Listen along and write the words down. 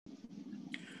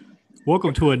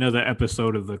Welcome to another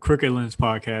episode of the Crooked Lens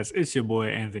Podcast. It's your boy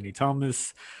Anthony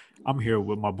Thomas. I'm here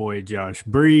with my boy Josh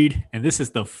Breed, and this is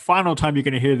the final time you're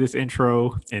going to hear this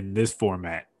intro in this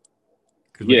format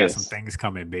because we got some Yes. things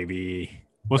coming, baby.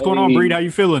 What's going on, Breed? Hey, How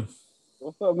you feeling?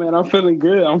 what's up, man? I'm feeling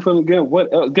good. I'm feeling good.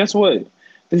 What? Guess what?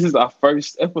 This is our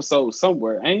first episode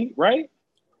somewhere, ain't right?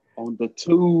 On the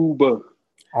tube.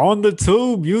 On the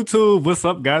tube, YouTube. What's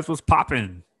up, guys? What's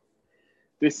popping?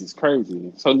 This is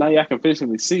crazy. So now y'all can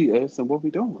officially see us and what we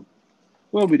doing.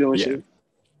 We'll be doing Yeah, shit.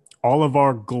 all of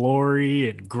our glory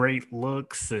and great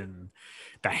looks and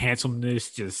the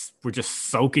handsomeness. We're just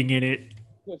soaking in it.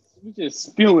 We just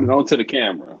spewing it onto the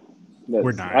camera.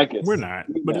 We're That's, not. I We're guess. not.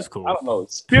 But Yeah, it's I cool. don't know.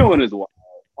 Spewing is wild.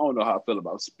 I don't know how I feel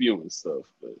about spewing stuff,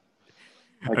 but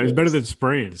I It's better guess. than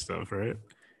spraying stuff, right?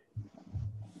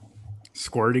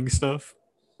 Squirting stuff.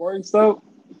 Squirting stuff?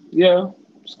 Yeah.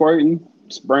 Squirting,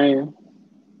 spraying,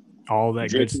 All that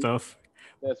good drinking. stuff,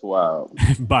 That's wild.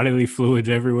 bodily fluids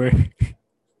everywhere.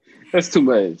 That's too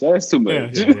much. That's too Yeah,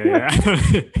 much. yeah,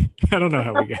 yeah, yeah. I don't know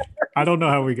how we got. I don't know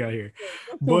how we got here,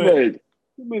 Too but much.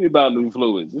 Too many bodily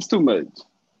fluids. It's too much.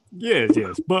 yes,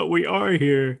 yes. But we are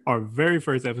here. Our very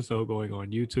first episode going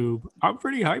on YouTube. I'm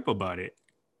pretty hype about it.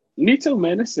 Me too,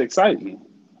 man. This is exciting.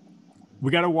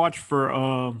 We got to watch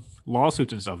for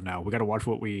lawsuits and stuff now. We got to watch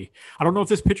what we. I don't know if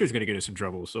this picture is gonna get us in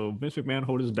trouble. So Vince McMahon,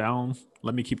 hold us down.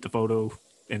 Let me keep the photo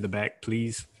in the back,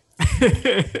 please.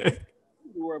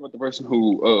 You worry about the person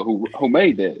who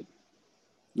made that,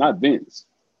 not Vince.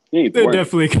 He ain't the It worry.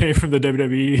 definitely came from the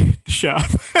WWE shop,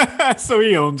 so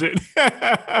he owns it.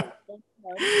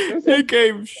 It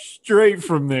came straight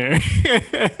from there.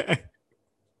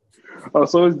 Oh,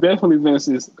 so it's definitely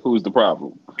Vince's who's the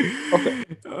problem. Okay.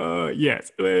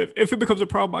 Yes. If it becomes a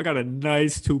problem, I got a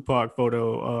nice Tupac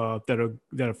photo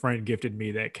that a friend gifted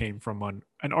me that came from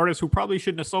an artist who probably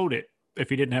shouldn't have sold it if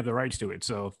he didn't have the rights to it.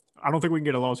 So I don't think we can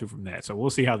get a lawsuit from that. So we'll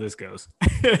see how this goes.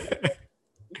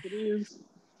 If it is,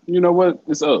 you know what?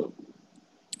 It's up.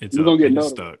 It's We're gonna up. get It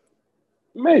is notified. stuck.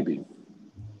 Maybe.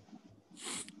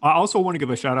 I also want to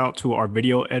give a shout out to our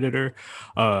video editor,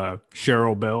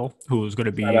 Cheryl Bell, who's going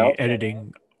to Shout be out.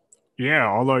 editing, yeah,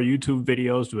 all our YouTube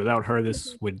videos. Without her,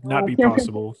 this would not be Shout out.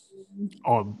 possible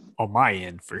on my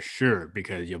end for sure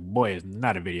because your boy is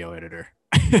not a video editor.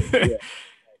 Yeah.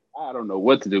 I don't know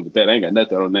what to do with that. I ain't got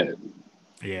nothing on that.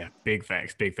 Yeah, big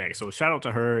facts, big facts. So shout out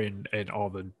to her and all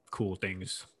the cool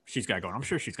things she's got going. I'm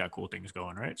sure she's got cool things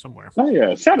going, right? Somewhere. Oh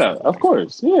yeah, shout Got some out. cool Of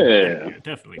things going. course. Yeah, Yeah. yeah,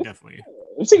 definitely, definitely.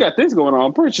 If she got this going on,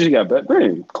 I'm pretty sure she got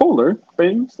better, cooler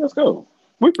things. Let's go.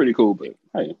 We're pretty cool, but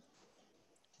hey.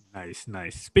 Nice,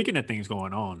 nice. Speaking of things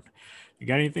going on, you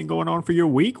got anything going on for your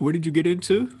week? What did you get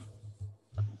into?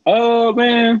 Oh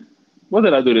man, what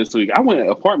did I do this week? I went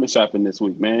apartment shopping this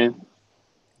week, man.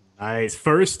 Nice.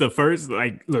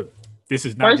 Like, look, this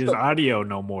is not First just of audio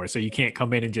no more, so you can't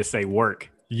come in and just say work.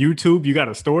 YouTube, you got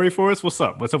a story for us? What's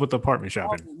up? What's up with the apartment all,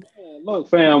 shopping? man, look,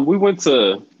 fam, we went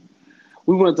to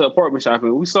apartment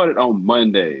shopping. We started on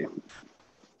Monday.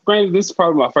 Granted, this is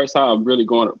probably my first time really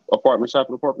going to apartment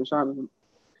shopping. Apartment shopping.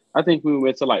 I think we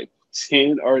went to like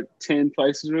 10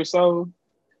 places or so.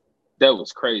 That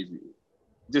was crazy.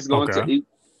 Just going to Okay.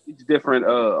 each different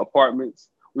apartments.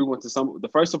 We went to some the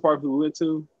first apartment we went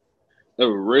to. They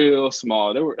were real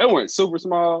small. They weren't super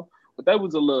small, but that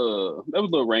was a little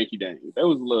ranky dank. That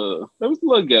was a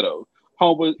little ghetto.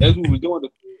 Homeboy, as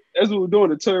we were doing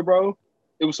the tour, bro,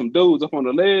 it was some dudes up on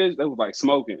the ledge that was like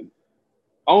smoking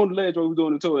on the ledge while we were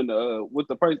doing the tour, and with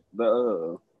the person,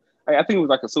 I think it was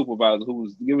like a supervisor who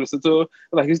was giving us a tour.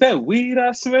 Like, is that weed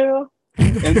I smell?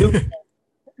 And dude,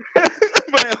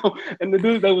 and the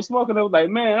dude that was smoking, they was like,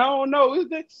 man, I don't know. Is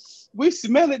that we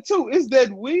smell it too? Is that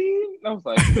weed? I was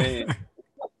like, man.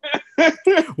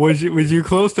 Was you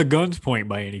close to Guns Point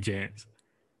by any chance?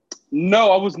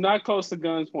 No, I was not close to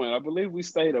Guns Point. I believe we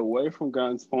stayed away from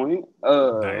Guns Point.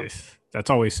 Nice. That's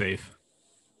always safe.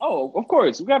 Oh, of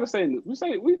course, we gotta say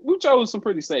we chose some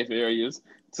pretty safe areas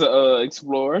to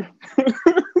explore,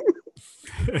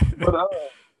 but uh,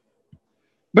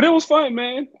 but it was fun,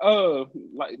 man.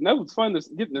 Like that was fun to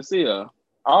getting to see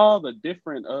all the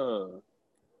different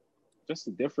just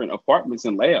the different apartments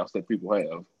and layouts that people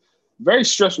have. Very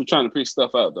stressful trying to pick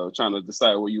stuff out though, trying to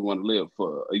decide where you want to live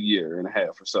for a year and a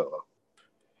half or so.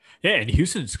 Yeah, in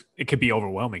Houston's it could be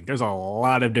overwhelming. There's a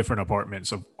lot of different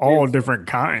apartments of all It's different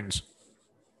kinds.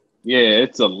 Yeah,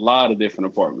 it's a lot of different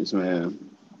apartments, man.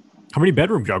 How many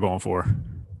bedrooms y'all going for?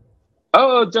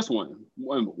 Just one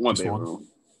Just one. bedroom.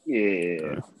 Yeah.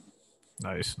 Okay.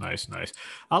 Nice, nice, nice.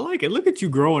 I like it. Look at you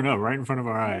growing up right in front of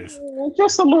our eyes.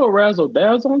 Just a little razzle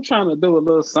dazzle. I'm trying to do a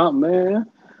little something, man.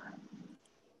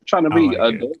 Trying to I be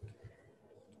like it. adult.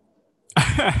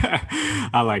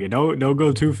 I like it. Don't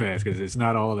go too fast because it's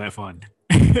not all that fun.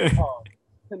 Oh,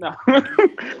 no,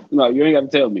 no, you ain't got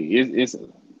to tell me. It's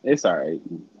all right.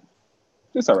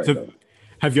 It's all right So, though.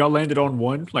 have y'all landed on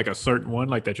one, like a certain one,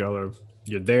 like that y'all are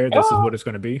you're there? This is Uh, what it's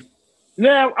going to be.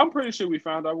 yeah, I'm pretty sure we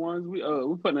found our ones. We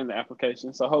putting in the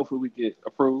application, so hopefully we get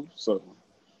approved. So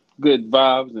good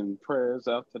vibes and prayers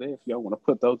out today. If y'all want to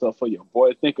put those up for your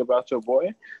boy, think about your boy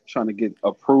trying to get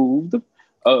approved.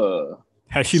 Uh,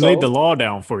 Has she laid the so law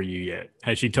down for you yet?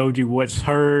 Has she told you what's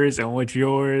hers and what's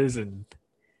yours? And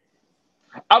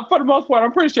for the most part,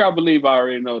 I'm pretty sure I believe I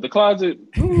already know the closet.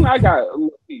 I got a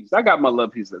little piece. I got my little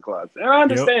piece of the closet, and I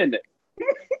yep, understand that.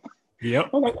 yep.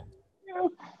 I'm like, yeah,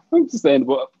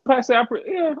 understandable. Pastor,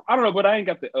 yeah, I don't know, but I ain't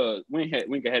got the we ain't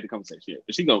had the conversation yet.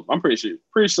 But she gonna, I'm pretty sure,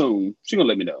 pretty soon she gonna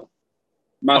let me know.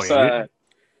 My Oh yeah, you're, side,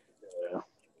 yeah.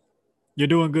 you're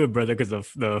doing good, brother. Because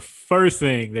the first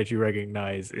thing that you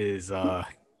recognize is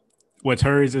what's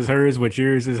hers is hers, what's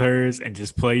yours is hers, and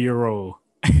just play your role.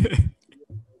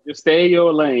 Just stay in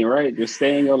your lane, right? Just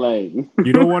stay in your lane.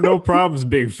 You don't want no problems,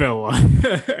 big fella.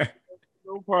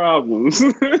 No problems.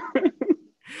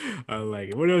 I like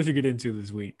it. What else you get into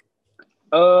this week?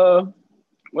 uh,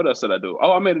 what else did I do?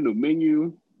 Oh, I made a new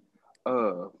menu.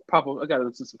 Pop up. I got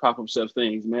into some pop up chef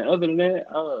things, man. Other than that,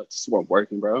 just wasn't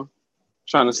working, bro.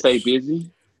 Trying to stay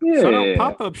busy. Shout out Yeah.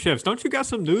 pop up chefs. Don't you got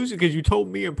some news? Because you told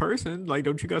me in person. Like,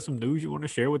 don't you got some news you want to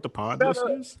share with the pod Shut up.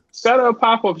 listeners? Shut up,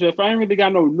 pop up chef. I ain't really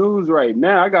got no news right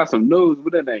now. I got some news,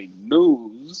 but it ain't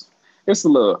news. It's a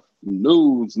little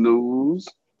news.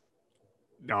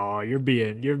 Oh, you're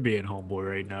being homeboy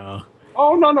right now.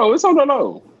 Oh no, it's on the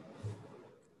low.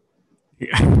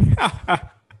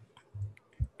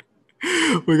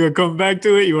 We're gonna come back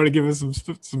to it. You want to give us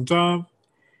some time?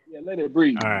 Yeah, let it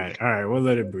breathe. All right. We'll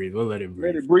let it breathe. We'll let it Let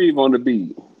breathe. it breathe on the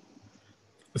beat.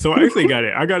 So I actually got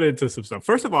it. I got into some stuff.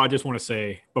 First of all, I just want to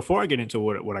say before I get into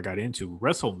what I got into,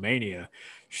 WrestleMania.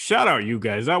 Shout out you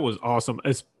guys. That was awesome,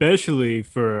 especially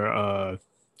for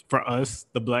us,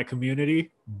 the black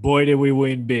community. Boy, did we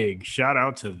win big. Shout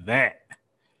out to that.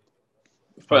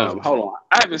 Fam, hold on.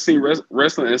 I haven't seen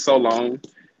wrestling in so long.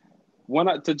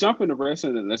 To jump into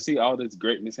wrestling and to see all this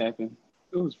greatness happen,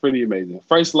 it was pretty amazing.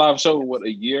 First live show in what,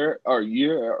 a year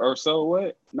or so?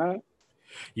 What? Nah,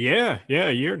 Yeah,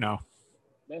 a year now.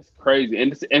 that's crazy.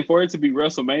 And for it to be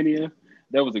WrestleMania,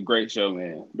 that was a great show,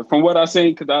 man. From what I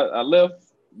seen, because I left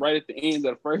right at the end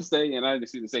of the first day, and I didn't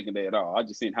see the second day at all. I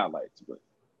just seen highlights, but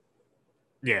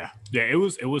Yeah, it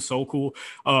was so cool.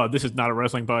 This is not a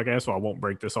wrestling podcast, so I won't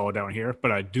break this all down here.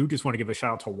 But I do just want to give a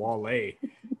shout out to Wale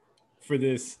for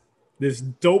this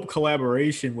dope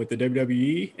collaboration with the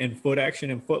WWE and Foot Action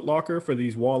and Foot Locker for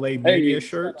these Wale Mania hey,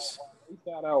 shirts.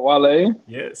 shout out Wale.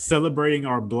 Yeah, celebrating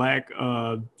our black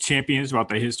champions throughout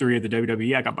the history of the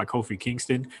WWE. I got my Kofi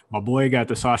Kingston. My boy got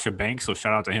the Sasha Banks, so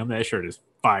shout out to him. That shirt is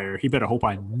fire. He better hope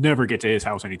I never get to his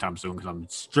house anytime soon because I'm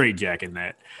straight jacking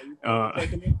that.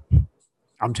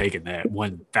 I'm taking that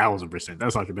 1,000%.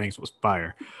 That Sasha Banks was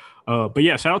fire. But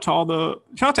yeah, shout out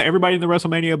to everybody in the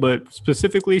WrestleMania, but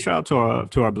specifically shout out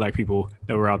to our black people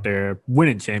that were out there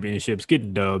winning championships,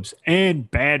 getting dubs, and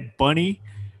Bad Bunny.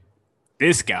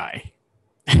 This guy.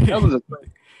 That was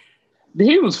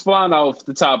he was flying off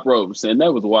the top ropes, and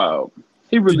that was wild.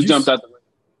 He really jumped out the ring.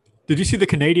 Did you see the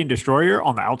Canadian Destroyer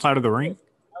on the outside of the ring?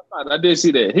 I did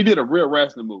see that. He did a real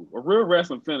wrestling move, a real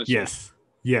wrestling finish. Yes.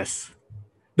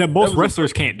 That most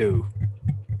wrestlers can't do.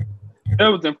 That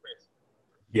was impressive.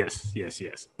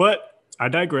 Yes. But I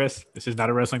digress. This is not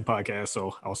a wrestling podcast,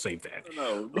 so I'll save that.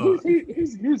 No,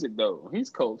 he's music though. He's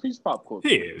cool. He's pop culture.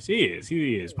 He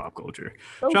is pop culture.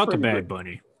 Shout out to Bad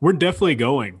Bunny. We're definitely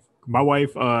going. My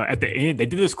wife, at the end, they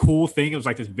did this cool thing. It was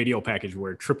like this video package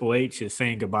where Triple H is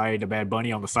saying goodbye to Bad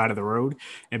Bunny on the side of the road,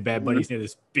 and Bad Bunny's near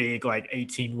this big, like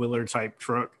 18-wheeler type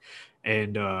truck.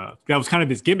 And that was kind of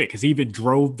his gimmick because he even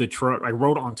drove the truck, like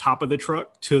rode on top of the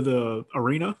truck to the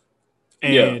arena.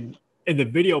 And in the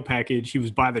video package, he was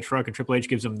by the truck, and Triple H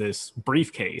gives him this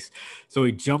briefcase. So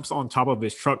he jumps on top of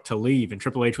his truck to leave, and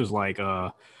Triple H was like,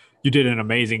 "You did an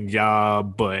amazing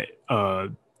job, but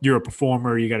you're a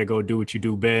performer. You got to go do what you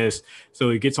do best."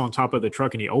 So he gets on top of the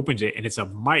truck and he opens it, and it's a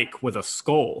mic with a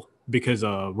skull because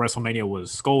WrestleMania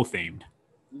was skull themed.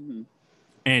 Mm-hmm.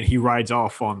 And he rides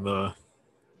off on the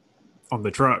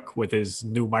truck with his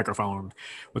new microphone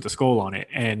with the skull on it.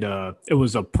 And it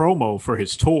was a promo for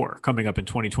his tour coming up in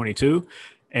 2022.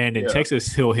 And in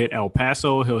Texas, he'll hit El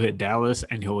Paso, he'll hit Dallas,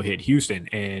 and he'll hit Houston.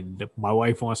 And my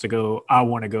wife wants to go. I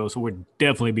want to go. So we'll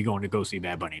definitely be going to go see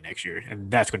Bad Bunny next year.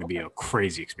 And that's going to be a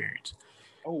crazy experience.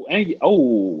 Ain't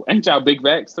y'all big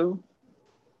Vax too?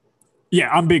 Yeah,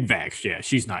 I'm big Vax. Yeah,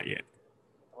 she's not yet.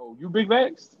 Oh, you big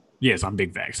Vax? Yes, I'm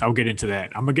big vax. I'll get into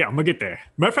that. I'm gonna get there.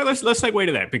 Matter of fact, let's segue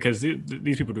to that because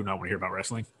these people do not want to hear about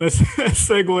wrestling. Let's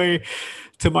segue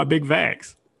to my big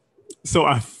vax. So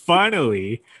I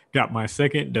finally got my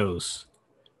second dose,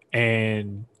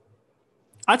 and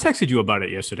I texted you about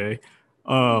it yesterday.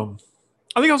 I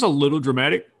think I was a little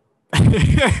dramatic.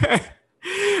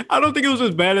 I don't think it was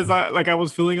as bad as I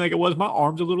was feeling like it was. My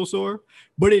arm's a little sore,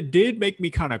 but it did make me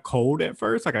kind of cold at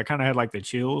first. Like I kind of had like the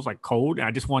chills, like cold, and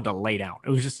I just wanted to lay down.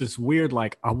 It was just this weird,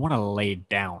 like I want to lay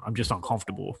down. I'm just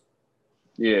uncomfortable.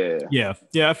 Yeah. Yeah.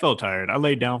 I felt tired. I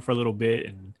laid down for a little bit,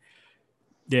 and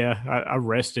yeah, I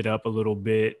rested up a little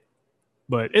bit,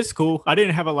 but it's cool. I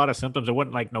didn't have a lot of symptoms. It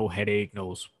wasn't like no headache,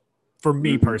 for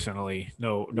me personally,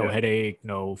 no headache,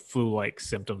 no flu-like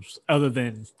symptoms, other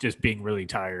than just being really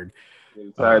tired.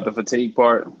 Tired, the fatigue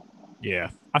part.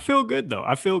 Yeah, I feel good though.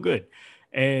 I feel good,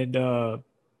 and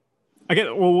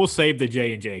we'll save the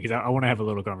J&J because I want to have a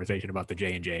little conversation about the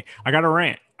J&J. I got a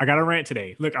rant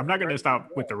today. Look, I'm not going to stop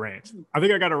with the rants. I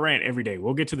think I got a rant every day.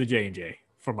 We'll get to the J&J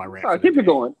for my rant. All right, keep it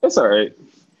going. It's all right.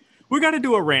 We got to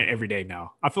do a rant every day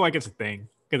now. I feel like it's a thing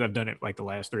because I've done it like the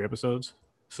last 3 episodes.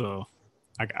 So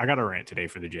I got a rant today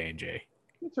for the J&J.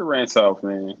 Get your rants off,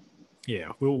 man.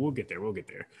 Yeah, we'll get there. We'll get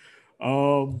there.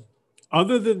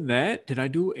 Other than that, did I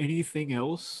do anything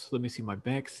else? Let me see my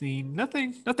vaccine.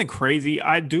 Nothing crazy.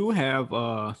 I do have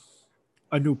a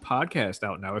new podcast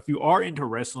out now. If you are into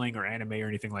wrestling or anime or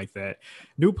anything like that,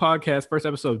 new podcast, first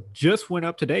episode just went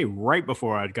up today, right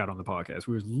before I got on the podcast.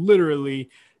 We were literally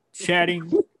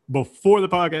chatting before the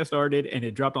podcast started, and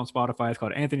it dropped on Spotify. It's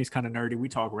called Anthony's Kind of Nerdy. We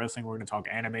talk wrestling. We're going to talk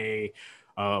anime,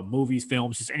 movies,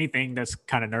 films, just anything that's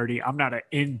kind of nerdy. I'm not an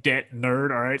in-depth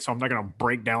nerd, all right? So I'm not going to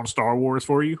break down Star Wars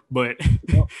for you, but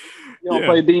you don't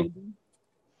play D&D?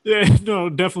 Yeah, no,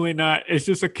 definitely not. It's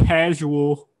just a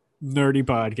casual nerdy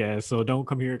podcast. So don't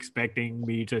come here expecting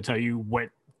me to tell you what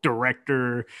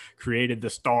director created the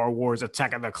Star Wars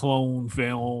Attack of the Clone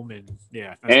film. And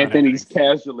yeah, Anthony's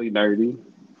casually nerdy.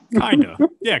 Kinda.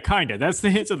 Yeah, kinda. That's the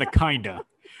hints of the kinda.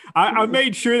 I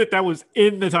made sure that was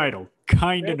in the title.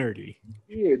 Kinda nerdy.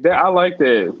 Yeah, I like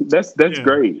that. That's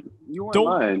great. You weren't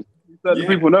lying. Let the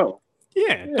people know.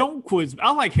 Yeah, don't quiz me.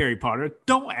 I like Harry Potter.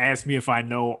 Don't ask me if I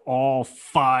know all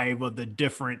 5 of the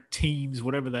different teams,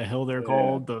 whatever the hell they're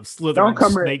called, the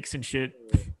Slytherin snakes and shit.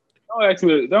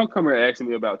 Don't come here asking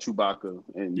me about Chewbacca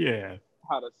and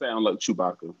how to sound like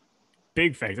Chewbacca.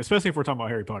 Big facts, especially if we're talking about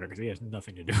Harry Potter, because he has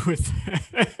nothing to do with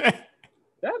that.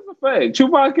 That's a fact.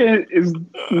 Chewbacca is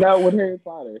not with Harry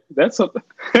Potter. That's a.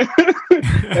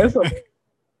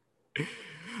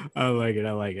 I like it.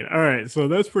 All right, so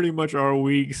that's pretty much our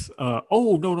weeks.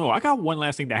 No, I got one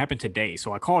last thing that happened today.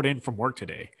 So I called in from work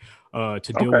today to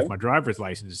deal with my driver's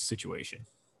license situation,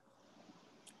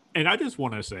 and I just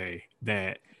want to say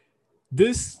that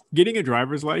getting a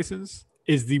driver's license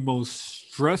is the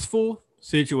most stressful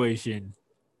situation.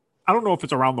 I don't know if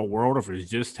it's around the world or if it's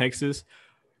just Texas,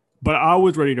 but I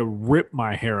was ready to rip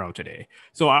my hair out today.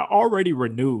 So I already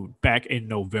renewed back in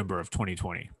November of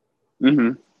 2020.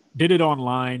 Did it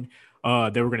online.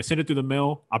 They were going to send it through the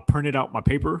mail. I printed out my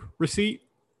paper receipt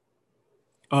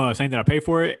saying that I paid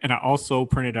for it. And I also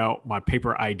printed out my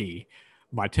paper ID,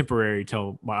 my temporary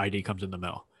till my ID comes in the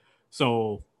mail.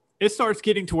 So it starts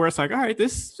getting to where it's like, all right,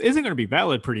 this isn't going to be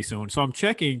valid pretty soon. So I'm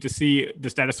checking to see the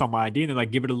status on my ID, and they're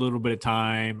like, give it a little bit of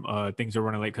time. Things are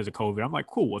running late because of COVID. I'm like,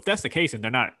 cool. Well, if that's the case, and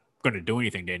they're not going to do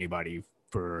anything to anybody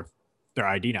for their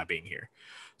ID not being here.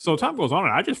 So time goes on,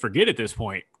 and I just forget at this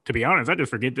point. To be honest, I just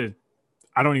forget that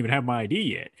I don't even have my ID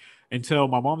yet until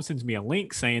my mom sends me a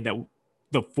link saying that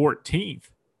the 14th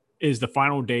is the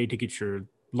final day to get your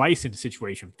license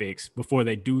situation fixed before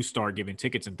they do start giving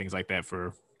tickets and things like that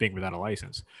for being without a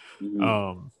license.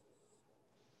 So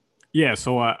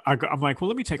I'm like, well,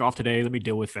 let me take off today. Let me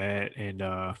deal with that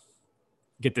and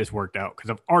get this worked out because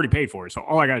I've already paid for it. So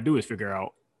all I got to do is figure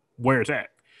out where it's at.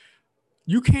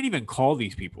 You can't even call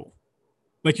these people.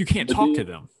 Like, you can't talk to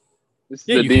them.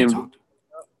 You can't talk to them.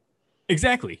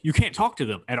 Exactly. You can't talk to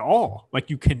them at all. Like,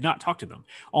 you cannot talk to them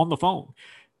on the phone.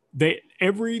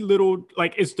 Every little,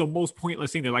 like, it's the most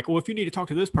pointless thing. They're like, well, if you need to talk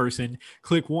to this person,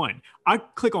 click 1. I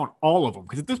click on all of them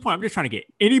because at this point, I'm just trying to get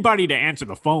anybody to answer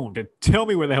the phone to tell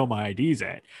me where the hell my ID is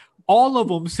at. All of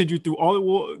them send you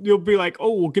through you'll be like,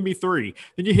 oh, well, give me 3.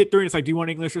 Then you hit 3 and it's like, do you want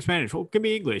English or Spanish? Well, give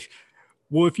me English.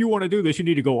 Well, if you want to do this, you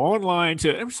need to go online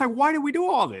to. I'm just like, why did we do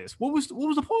all this? What was the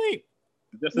point?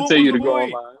 Just to tell you to go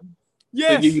online.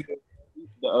 Yes.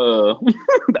 The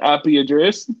IP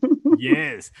address.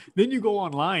 Yes. Then you go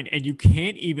online and you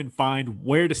can't even find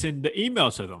where to send the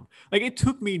email to them. Like, it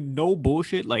took me no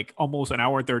bullshit, like almost an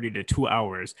hour 30 to 2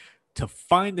 hours to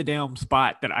find the damn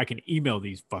spot that I can email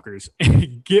these fuckers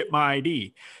and get my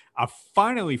ID. I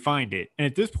finally find it. And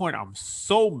at this point, I'm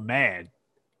so mad.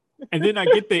 And then I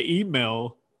get the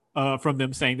email from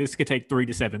them saying this could take 3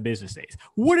 to 7 business days.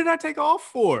 What did I take off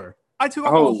for? I took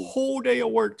off a whole day of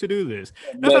work to do this.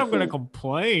 Not that I'm going to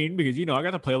complain because, you know, I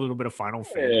got to play a little bit of Final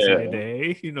Fantasy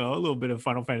today, you know, a little bit of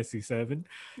Final Fantasy 7.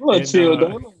 Chill,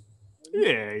 though.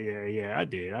 Yeah. I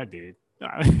did.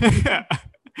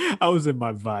 I was in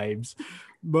my vibes.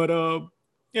 But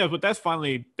but that's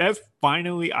finally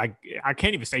I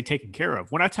can't even say taken care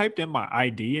of. When I typed in my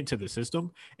ID into the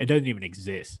system, it doesn't even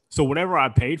exist. So whatever I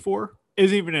paid for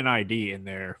isn't even an ID in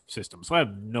their system. So I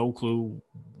have no clue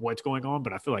what's going on,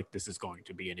 but I feel like this is going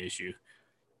to be an issue.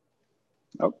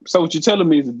 So what you're telling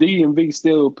me is the DMV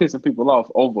still pissing people off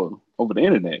over the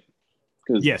internet?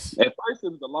 Because yes, at first it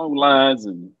was the long lines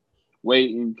and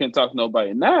waiting, can't talk to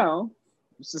nobody. Now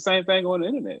it's the same thing on the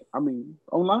internet. I mean,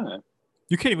 online.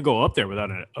 You can't even go up there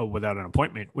without an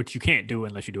appointment, which you can't do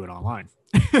unless you do it online.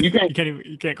 You can't.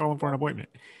 You can't call them for an appointment.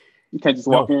 You can't just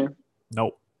walk in.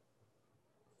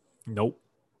 Nope.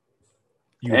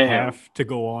 You have to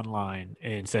go online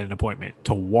and set an appointment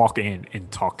to walk in and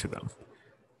talk to them.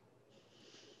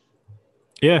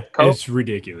 Yeah, it's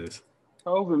ridiculous.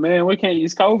 COVID, man, we can't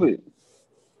use COVID.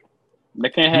 They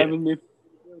can't have it.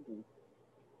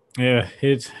 Yeah,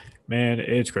 it's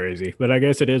crazy. But I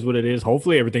guess it is what it is.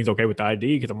 Hopefully everything's okay with the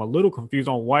ID because I'm a little confused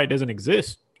on why it doesn't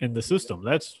exist in the system.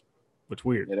 That's what's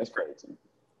weird. Yeah, that's crazy.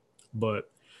 But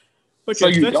so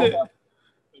you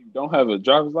don't have a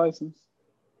driver's license?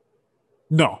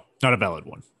 No, not a valid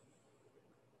one.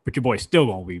 But your boy's still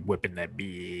gonna be whipping that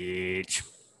bitch.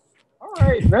 All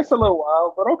right, that's a little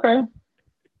wild, but okay.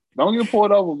 Don't get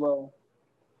pulled over, bro.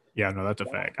 Yeah, no, that's a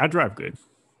fact. I drive good.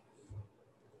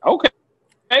 Okay.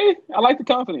 Hey, I like the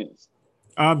confidence.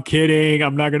 I'm kidding.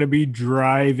 I'm not going to be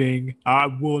driving. I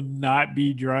will not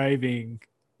be driving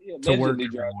to work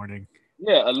every morning.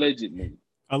 Yeah, allegedly.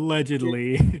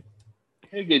 Allegedly.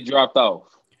 He'll get dropped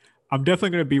off. I'm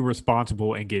definitely going to be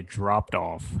responsible and get dropped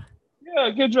off. Yeah,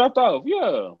 get dropped off.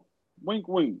 Yeah. Wink,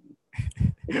 wink.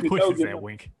 What is that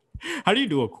wink? How do you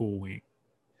do a cool wink?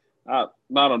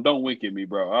 Don't wink at me,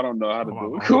 bro. I don't know how to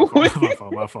do a cool wink.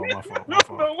 My fault.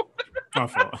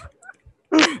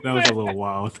 That was a little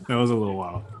wild.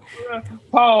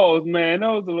 Pause, man. That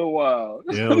was a little wild.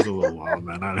 Yeah, that was a little wild,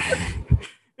 man.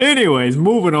 Anyways,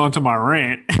 moving on to my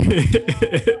rant.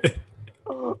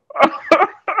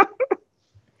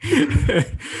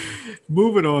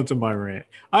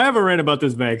 I have a rant about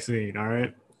this vaccine, all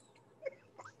right?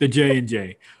 The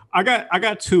J&J. I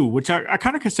got two, which I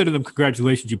kind of consider them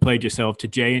congratulations. You played yourself to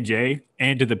J&J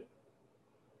and to the.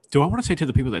 Do I want to say to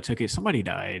the people that took it? Somebody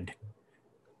died.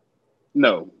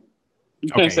 No, you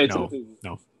can't say to the people.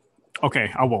 No.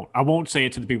 Okay, I won't. I won't say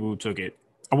it to the people who took it.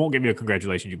 I won't give you a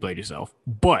congratulations. You played yourself.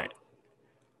 But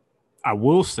I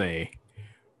will say,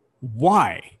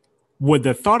 why would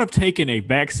the thought of taking a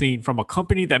vaccine from a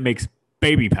company that makes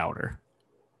baby powder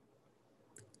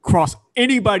cross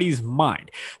anybody's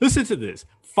mind? Listen to this.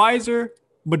 Pfizer,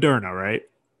 Moderna, right?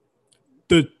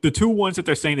 The two ones that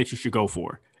they're saying that you should go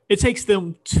for. It takes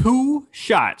them 2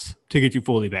 shots to get you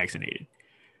fully vaccinated.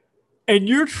 And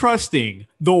you're trusting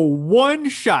the one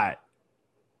shot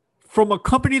from a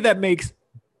company that makes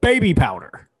baby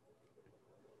powder.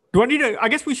 Do I need to? I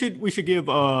guess we should give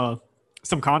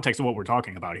some context of what we're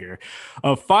talking about here.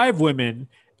 5 women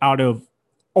out of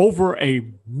over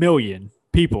 1 million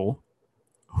people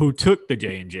who took the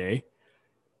J&J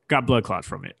got blood clots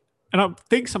from it. And I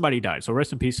think somebody died. So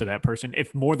rest in peace to that person.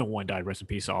 If more than one died, rest in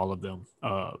peace to all of them.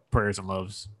 Prayers and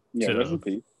loves. Yeah, rest in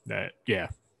peace. Yeah.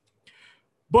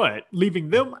 But leaving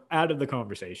them out of the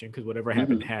conversation, because whatever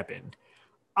happened,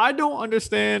 I don't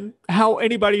understand how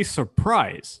anybody's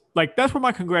surprised. Like, that's where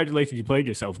my congratulations, you played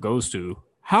yourself goes to.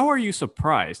 How are you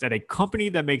surprised that a company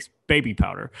that makes baby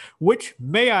powder, which,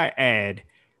 may I add,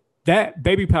 that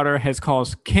baby powder has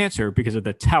caused cancer because of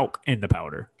the talc in the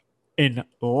powder in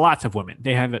lots of women.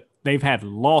 They've had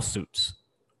lawsuits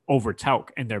over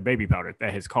talc in their baby powder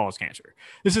that has caused cancer.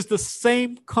 This is the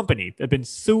same company that's been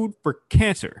sued for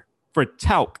cancer for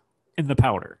talc in the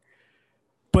powder.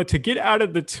 But to get out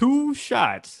of the 2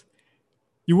 shots,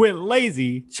 you went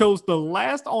lazy, chose the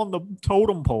last on the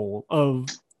totem pole of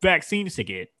vaccines to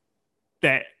get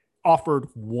that offered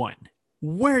 1.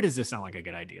 Where does this sound like a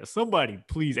good idea? Somebody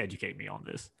please educate me on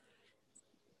this.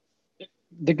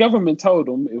 The government told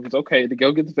them it was okay to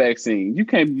go get the vaccine. You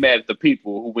can't be mad at the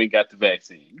people who went got the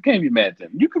vaccine. You can't be mad at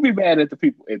them. You can be mad at the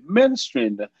people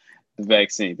administering the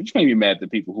vaccine, but you can't be mad at the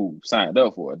people who signed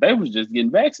up for it. They was just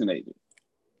getting vaccinated.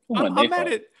 I'm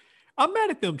I'm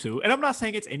mad at them too. And I'm not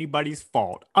saying it's anybody's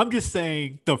fault. I'm just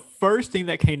saying the first thing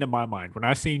that came to my mind when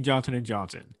I seen Johnson and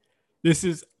Johnson, this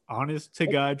is honest to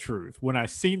God truth. When I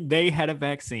seen they had a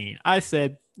vaccine, I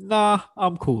said, nah,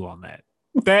 I'm cool on that.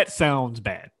 That sounds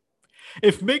bad.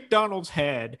 If McDonald's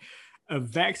had a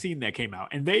vaccine that came out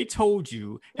and they told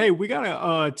you, hey, we got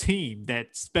a team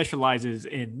that specializes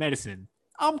in medicine,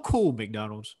 I'm cool,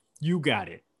 McDonald's. You got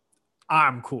it.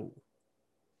 I'm cool.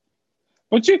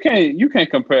 But you can't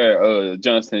compare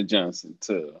Johnson and Johnson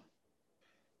to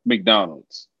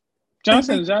McDonald's. They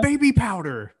Johnson and make Johnson baby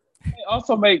powder.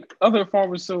 also make other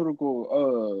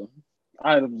pharmaceutical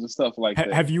items and stuff like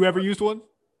that. Have you ever used one?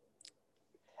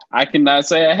 I cannot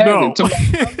say I No. haven't. No, I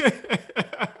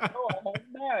have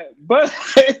not. But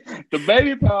the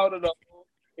baby powder though,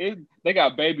 they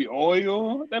got baby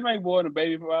oil. They make more than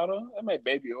baby powder. They make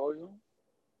baby oil.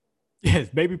 Yes,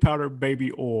 baby powder,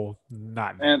 baby oil,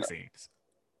 not And vaccines.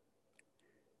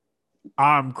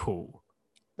 I'm cool.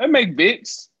 they make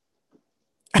Vicks.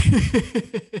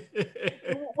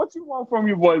 What you want from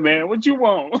your boy, man? What you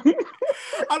want?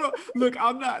 I don't look.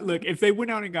 I'm not look. If they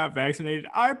went out and got vaccinated,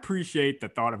 I appreciate the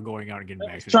thought of going out and getting They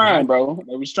was vaccinated. trying, bro.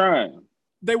 They was trying.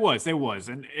 They was,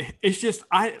 and it's just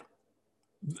I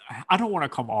don't want to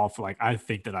come off like I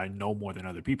think that I know more than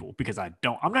other people because I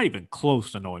don't. I'm not even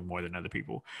close to knowing more than other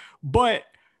people. But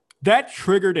that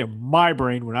triggered in my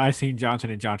brain when I seen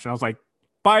Johnson and Johnson. I was like,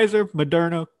 Pfizer,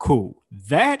 Moderna, cool.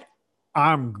 That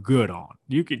I'm good on.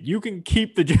 You can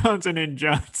keep the Johnson and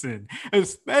Johnson,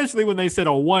 especially when they said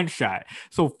a one shot.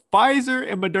 So Pfizer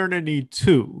and Moderna need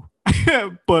two,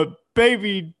 but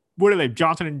baby, what are they?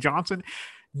 Johnson and Johnson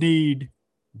need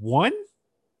one.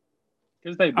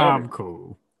 Because they better. I'm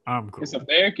cool. It's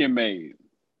American made.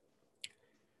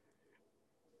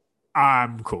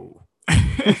 I'm cool.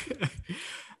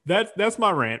 That's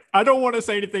my rant. I don't want to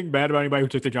say anything bad about anybody who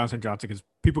took the Johnson & Johnson because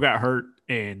people got hurt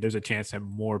and there's a chance that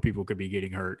more people could be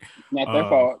getting hurt. Not their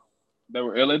fault. They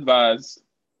were ill-advised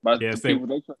by the people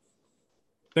they trusted.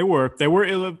 They were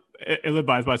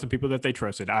ill-advised by some people that they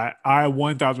trusted. I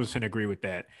 1000% agree with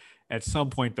that. At some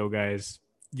point though, guys,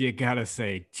 you gotta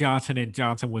say Johnson &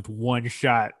 Johnson with one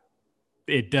shot.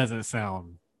 It doesn't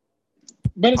sound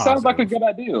but it positive. sounds like a good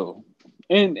idea.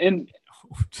 And in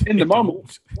the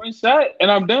moment, one shot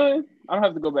and I'm done. I don't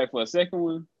have to go back for a second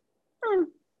one.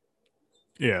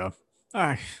 Yeah.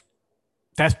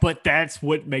 That's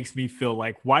what makes me feel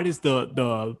like why does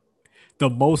the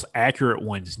most accurate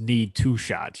ones need two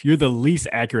shots? You're the least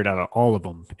accurate out of all of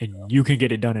them, and you can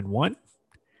get it done in one.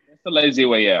 It's the lazy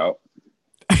way out.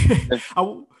 I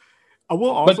will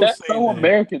also but that's say so that,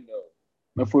 American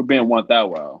though. If we're being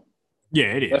 1,000. Yeah,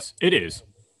 it is. It is.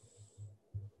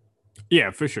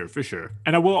 Yeah, for sure.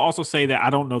 And I will also say that I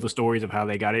don't know the stories of how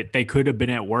they got it. They could have been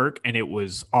at work and it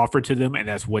was offered to them and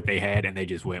that's what they had and they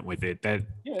just went with it. That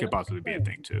could possibly be a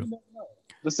thing too.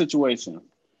 The situation.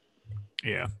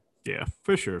 Yeah,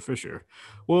 for sure.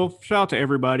 Well, shout out to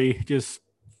everybody. Just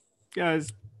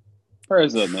guys,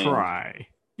 prayers up, man. Try.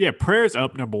 Yeah, prayers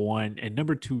up, number one. And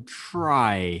number two,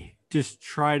 try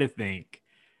to think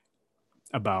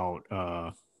about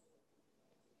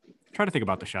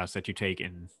the shots that you take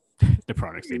and the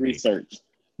products they make.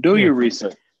 Do your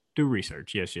research. Do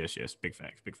research. Yes. Big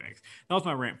facts. That was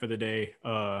my rant for the day.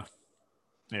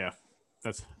 Yeah,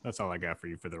 that's all I got for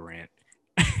you for the rant.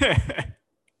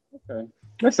 Okay,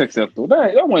 that's acceptable.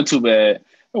 That wasn't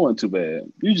too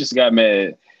bad. You just got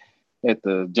mad at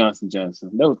the Johnson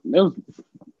Johnson.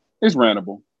 It's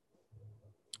rantable.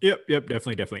 Yep,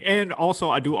 definitely. And also,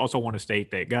 I do also want to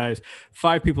state that, guys,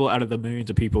 5 people out of the millions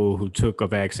of people who took a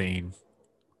vaccine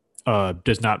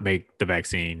does not make the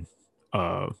vaccine.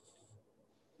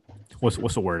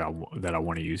 What's the word that I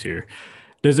want to use here?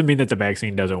 Doesn't mean that the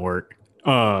vaccine doesn't work.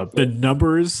 The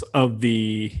numbers of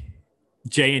the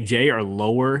J&J are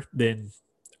lower than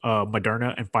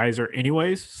Moderna and Pfizer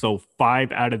anyways. So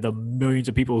 5 out of the millions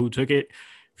of people who took it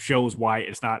shows why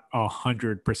it's not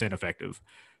 100% effective.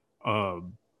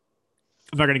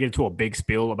 I'm not going to get into a big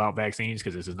spiel about vaccines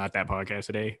because this is not that podcast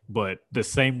today, but the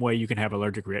same way you can have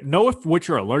allergic reaction. Know what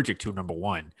you're allergic to, number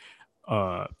one.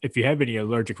 If you have any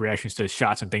allergic reactions to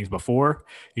shots and things before,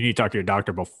 you need to talk to your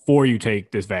doctor before you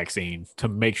take this vaccine to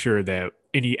make sure that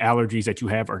any allergies that you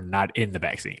have are not in the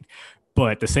vaccine.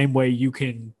 But the same way you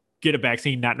can get a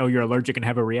vaccine, not know you're allergic and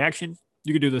have a reaction,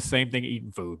 you can do the same thing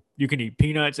eating food. You can eat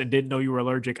peanuts and didn't know you were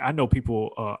allergic. I know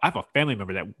people, I have a family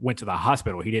member that went to the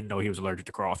hospital. He didn't know he was allergic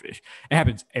to crawfish. It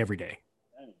happens every day.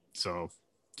 So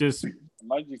just.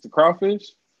 Allergic to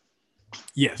crawfish?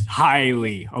 Yes,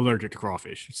 highly allergic to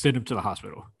crawfish. Send him to the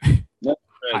hospital.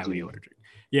 Highly allergic.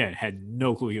 Yeah, had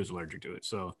no clue he was allergic to it.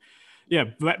 So Yeah,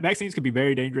 vaccines can be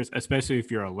very dangerous, especially if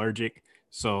you're allergic.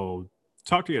 So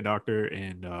talk to your doctor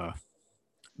and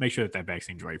make sure that that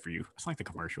vaccine's right for you. It's like the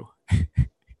commercial.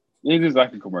 It is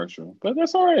like a commercial, but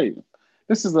that's all right.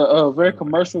 This is a very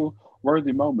commercial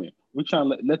worthy moment. We're trying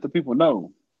to let the people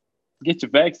know, get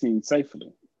your vaccine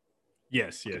safely.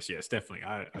 Yes, yes, yes, definitely.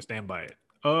 I stand by it.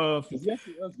 Because guess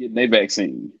who else getting a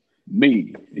vaccine?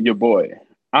 Me and your boy.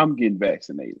 I'm getting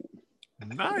vaccinated.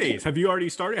 Nice. Have you already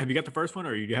started? Have you got the first one,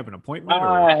 or you have an appointment, or?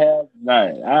 I have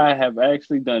not. I have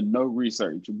actually done no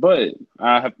research, but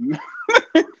I have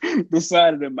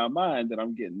decided in my mind that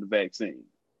I'm getting the vaccine.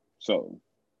 So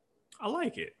I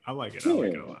like it. I like it. I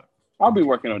like it a yeah, lot. I'll be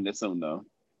working on this soon though.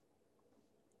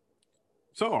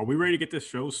 So, are we ready to get this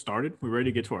show started? We ready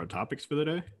to get to our topics for the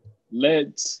day?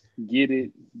 Let's get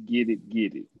it, get it,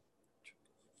 get it.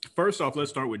 First off, let's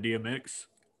start with DMX.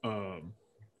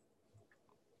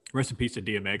 Rest in peace to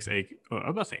DMX. I'm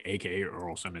about to say AKA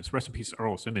Earl Simmons. Rest in peace to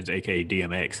Earl Simmons, AKA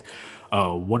DMX.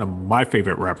 One of my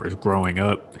favorite rappers growing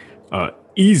up.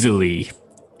 Easily,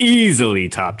 easily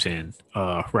top 10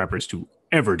 rappers to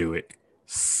ever do it.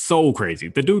 So crazy.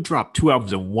 The dude dropped 2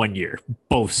 albums in 1 year,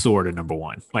 both soared to number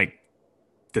one. Like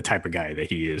the type of guy that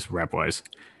he is, rap wise.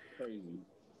 Crazy.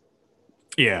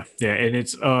 Yeah, yeah, and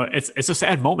it's a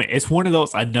sad moment. It's one of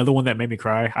those, another one that made me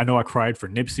cry. I know I cried for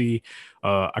Nipsey,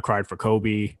 I cried for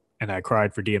Kobe, and I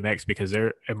cried for DMX because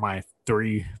they're my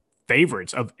three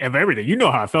favorites of everything. You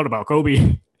know how I felt about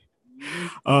Kobe.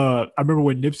 I remember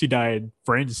when Nipsey died,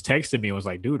 friends texted me and was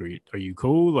like, "Dude, are you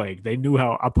cool?" Like they knew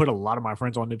how I put a lot of my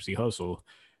friends on Nipsey Hussle,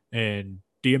 and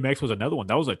DMX was another one.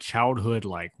 That was a childhood.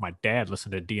 Like my dad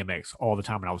listened to DMX all the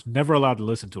time, and I was never allowed to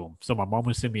listen to him. So my mom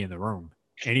would send me in the room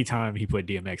anytime he put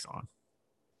DMX on.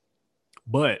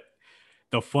 But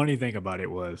the funny thing about it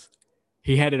was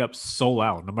he had it up so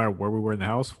loud, no matter where we were in the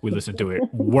house, we listened to it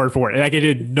word for word. Like it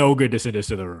did no good to send us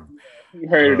to the room. You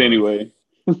heard it anyway.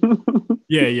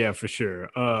 Yeah, yeah, for sure.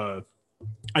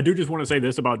 I do just want to say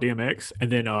this about DMX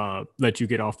and then let you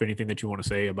get off anything that you want to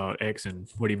say about X and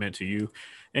what he meant to you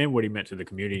and what he meant to the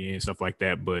community and stuff like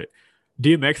that. But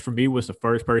DMX for me was the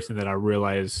first person that I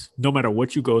realized no matter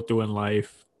what you go through in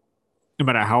life, no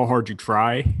matter how hard you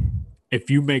try, if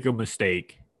you make a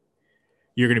mistake,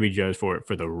 you're going to be judged for it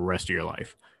for the rest of your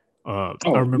life. I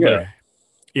remember,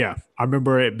 yeah, I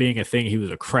remember it being a thing. He was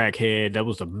a crackhead. That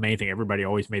was the main thing. Everybody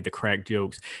always made the crack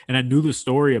jokes. And I knew the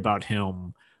story about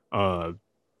him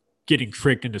getting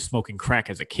tricked into smoking crack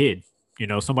as a kid. You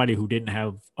know, somebody who didn't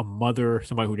have a mother,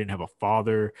 somebody who didn't have a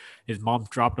father. His mom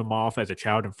dropped him off as a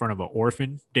child in front of an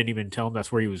orphan. Didn't even tell him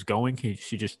that's where he was going.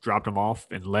 She just dropped him off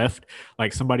and left.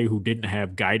 Like somebody who didn't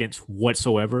have guidance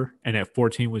whatsoever. And at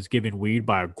 14 was given weed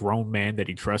by a grown man that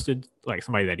he trusted, like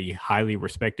somebody that he highly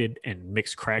respected and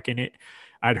mixed crack in it.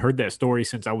 I'd heard that story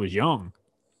since I was young.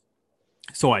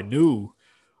 So I knew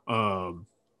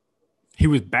he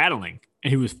was battling and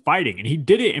he was fighting and he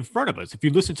did it in front of us. If you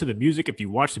listen to the music, if you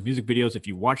watch the music videos, if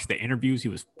you watch the interviews, he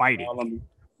was fighting.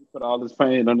 He put all his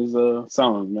pain on his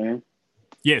songs, man.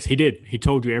 Yes, he did. He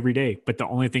told you every day. But the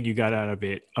only thing you got out of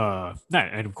it, not,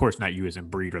 and of course not you as in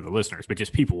Breed or the listeners, but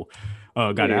just people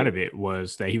got out of it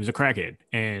was that he was a crackhead.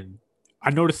 And I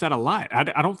noticed that a lot.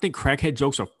 I don't think crackhead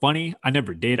jokes are funny. I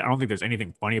never did. I don't think there's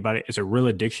anything funny about it. It's a real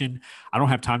addiction. I don't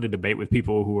have time to debate with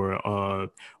people who are,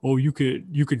 oh, you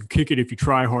could kick it if you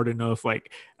try hard enough.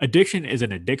 Like addiction is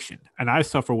an addiction. And I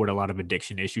suffer with a lot of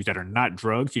addiction issues that are not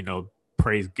drugs, you know,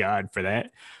 praise God for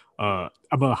that. I'm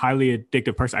a highly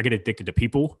addictive person. I get addicted to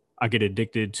people. I get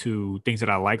addicted to things that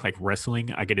I like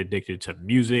wrestling. I get addicted to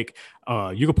music.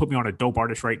 You can put me on a dope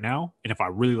artist right now. And if I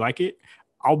really like it,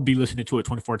 I'll be listening to it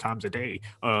 24 times a day,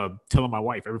 telling my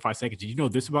wife every 5 seconds, did you know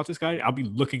this about this guy? I'll be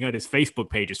looking at his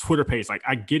Facebook page, his Twitter page. Like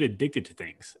I get addicted to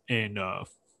things and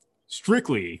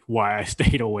strictly why I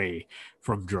stayed away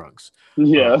from drugs.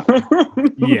 Yeah.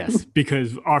 Yes,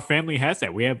 because our family has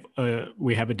that. We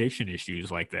have addiction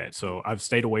issues like that. So I've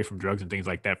stayed away from drugs and things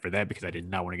like that for that because I did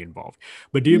not want to get involved.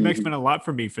 But DMX meant a lot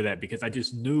for me for that because I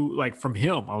just knew like from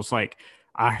him, I was like,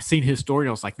 I seen his story.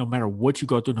 I was like, no matter what you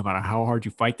go through, no matter how hard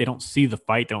you fight, they don't see the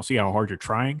fight. They don't see how hard you're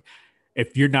trying.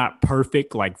 If you're not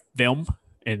perfect like them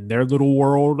in their little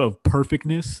world of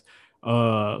perfectness,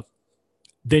 then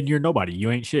you're nobody. You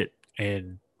ain't shit.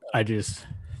 And I just,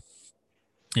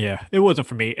 yeah, it wasn't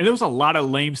for me. And there was a lot of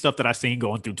lame stuff that I seen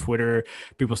going through Twitter.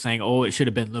 People saying, oh, it should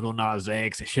have been Lil Nas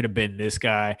X. It should have been this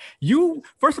guy.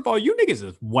 First of all, you niggas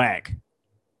is whack.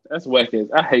 That's whack.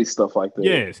 I hate stuff like that.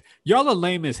 Yes. Y'all are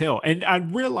lame as hell. And I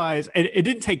realized, and it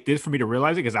didn't take this for me to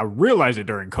realize it because I realized it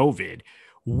during COVID.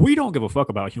 We don't give a fuck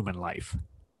about human life.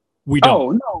 We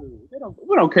don't. Oh, no.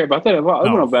 We don't care about that at all.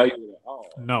 No. We don't value it at all.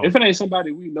 No. If it ain't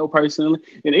somebody we know personally,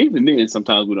 and even then,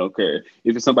 sometimes we don't care.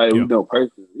 If it's somebody we Yeah. know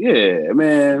personally, yeah,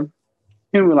 man,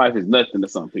 human life is nothing to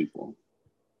some people.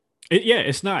 Yeah,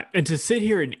 it's not. And to sit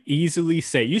here and easily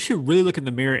say, you should really look in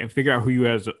the mirror and figure out who you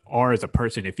are as a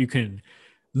person. If you can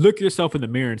look yourself in the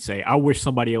mirror and say, I wish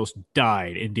somebody else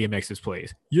died in DMX's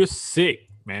place. You're sick,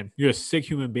 man. You're a sick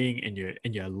human being, and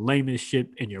you're lame as shit,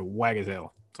 and you're wag as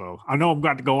hell. So I know I'm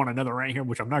about to go on another rant here,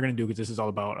 which I'm not going to do because this is all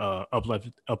about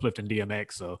uplifting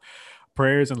DMX. So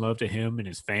prayers and love to him and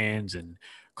his fans and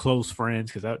close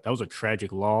friends, because that was a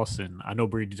tragic loss. And I know,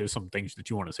 Brady, there's some things that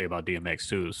you want to say about DMX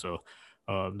too. So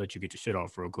let you get your shit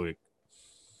off real quick.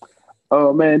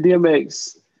 Oh man,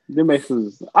 DMX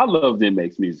was. I love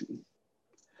DMX music.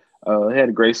 He had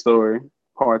a great story,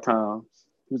 hard times.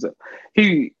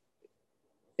 He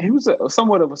was a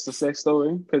somewhat of a success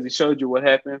story because he showed you what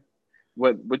happened,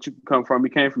 what you can come from. He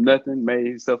came from nothing, made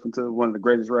himself into one of the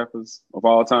greatest rappers of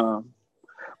all time.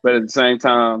 But at the same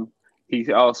time,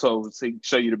 he also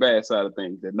show you the bad side of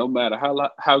things. That no matter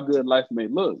how good life may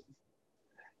look,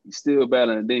 you're still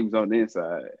battling the demons on the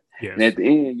inside. Yes. And at the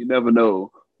end, you never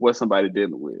know what somebody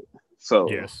dealing with. So,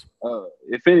 yes.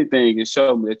 If anything, it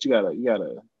showed me that you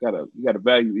gotta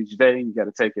value each day. You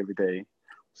gotta take every day,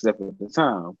 step at a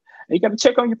time, and you gotta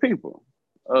check on your people.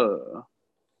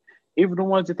 Even the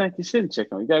ones you think you shouldn't check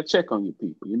on, you gotta check on your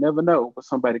people. You never know what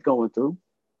somebody going through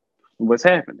and what's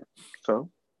happening.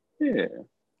 So, yeah.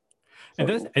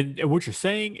 And what you're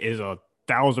saying is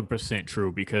 1,000%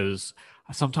 true, because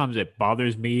sometimes it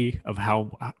bothers me of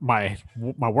how my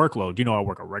workload. You know, I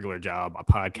work a regular job, I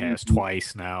podcast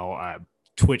twice now, I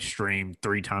Twitch stream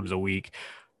 3 times a week.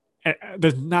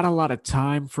 There's not a lot of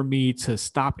time for me to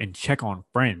stop and check on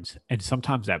friends, and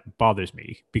sometimes that bothers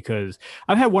me because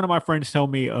I've had one of my friends tell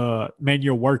me, "Man,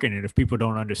 you're working, and if people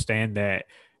don't understand that,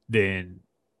 then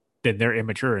they're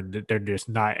immature and they're just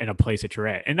not in a place that you're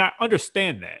at." And I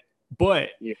understand that, but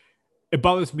it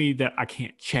bothers me that I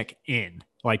can't check in,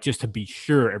 like, just to be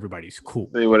sure everybody's cool.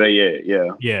 See where they at,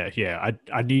 yeah.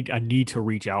 I need to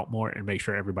reach out more and make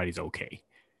sure everybody's okay,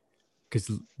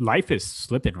 because life is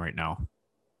slipping right now.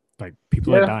 Like,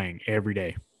 people are dying every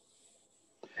day.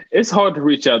 It's hard to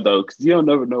reach out though, because you don't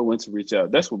never know when to reach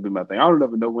out. That's what be my thing. I don't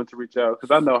never know when to reach out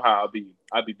because I know how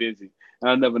I'll be busy,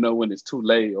 and I never know when it's too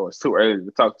late or it's too early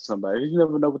to talk to somebody. You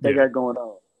never know what they got going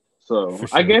on. So sure.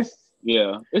 I guess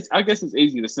it's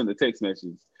easy to send a text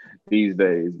message these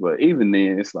days, but even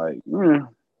then, it's like,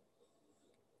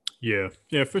 yeah,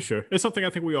 for sure. It's something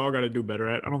I think we all got to do better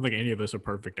at. I don't think any of us are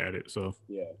perfect at it. So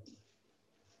yeah.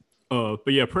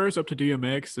 But yeah, prayers up to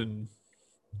DMX and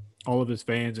all of his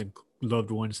fans and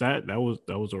loved ones. That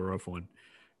was a rough one,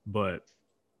 but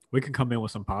we can come in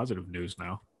with some positive news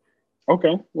now.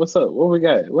 Okay, what's up? What we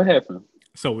got? What happened?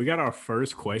 So we got our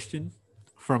first question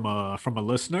from a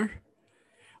listener.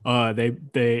 They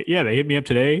hit me up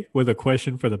today with a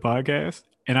question for the podcast,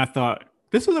 and I thought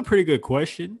this was a pretty good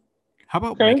question. How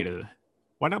about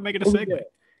why not make it a segment?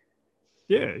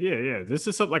 Yeah. This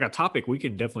is something like a topic we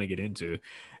can definitely get into.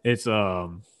 It's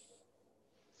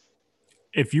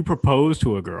if you propose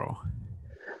to a girl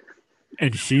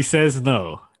and she says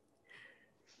no,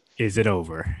 is it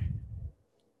over?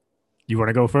 You want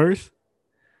to go first?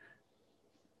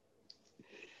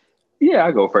 Yeah,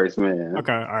 I go first, man.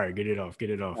 Okay, all right, get it off.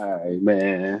 All right,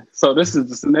 man. So this is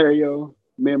the scenario.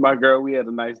 Me and my girl, we had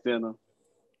a nice dinner.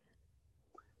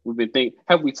 We've been thinking.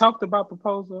 Have we talked about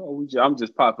proposal, or I'm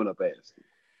just popping up asking?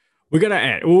 We gotta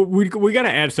add. We gotta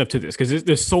add stuff to this because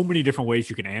there's so many different ways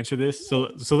you can answer this.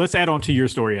 So let's add on to your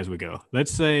story as we go.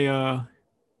 Let's say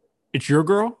it's your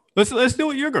girl. Let's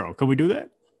do it your girl. Can we do that?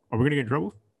 Are we gonna get in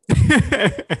trouble? We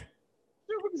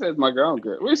can say it's my girl. I'm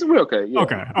good. We're okay. Yeah.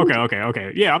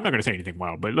 Okay. Yeah, I'm not gonna say anything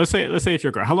wild, but let's say it's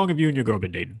your girl. How long have you and your girl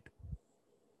been dating?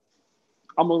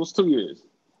 Almost 2 years.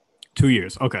 2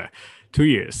 years. Okay, 2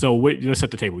 years. So let's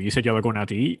set the table. You said y'all are going out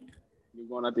to eat. We're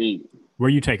going out to eat. Where are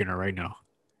you taking her right now?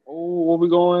 Oh, where we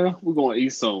going? We're going to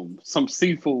eat some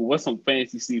seafood. What's some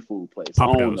fancy seafood place?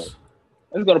 Pappadeaux.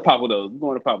 Let's go to Pappadeaux. We're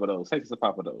going to Pappadeaux. Take us to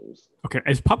Pappadeaux. Okay.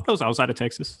 Is Pappadeaux outside of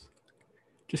Texas?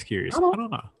 Just curious. I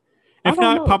don't know. If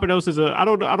not, Pappadeaux is I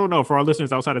don't know. For our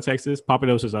listeners outside of Texas,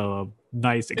 Pappadeaux is a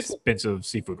nice, expensive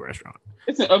seafood restaurant.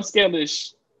 It's an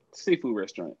upscale-ish seafood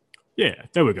restaurant. Yeah,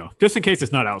 there we go. Just in case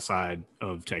it's not outside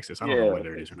of Texas. I don't know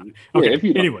whether it is or not. Okay.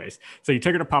 Anyways, so you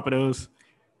take her to Pappadeaux.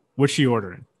 What's she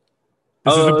ordering?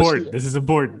 This is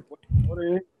important.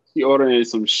 She ordering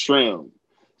some shrimp.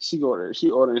 She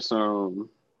ordering some.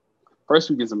 First,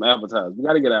 we get some appetizers. We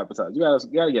got to get appetizers. You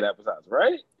got to get appetizers,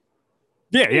 right?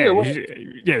 Yeah.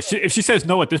 If she says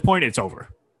no at this point, it's over.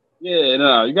 Yeah,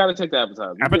 no, you got to take the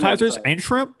appetizers. Appetizers and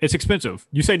shrimp, it's expensive.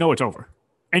 You say no, it's over.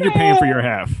 and you're paying for Man, your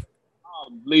half.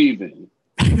 I'm leaving.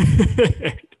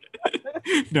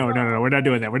 No. We're not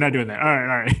doing that. We're not doing that. All right,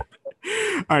 all right.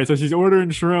 All right, so she's ordering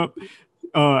shrimp.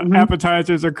 Mhm.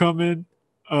 Appetizers are coming.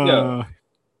 Yeah.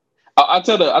 Uh, I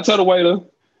tell the waiter,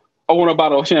 I want a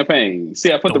bottle of champagne.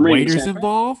 See, I put the the ring in the waiter's champagne.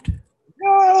 involved.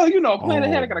 Yeah, you know, plan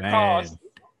ahead. Oh I got a cost man.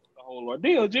 the whole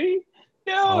ordeal, G.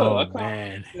 Yeah, Oh I call,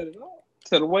 man. set it up.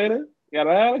 Tell the waiter, got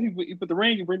out. He put the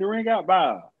ring. You bring the ring out.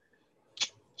 Bye.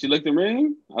 She looked at the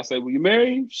ring. I say, "Will you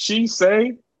marry?" She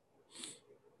say,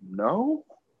 "No."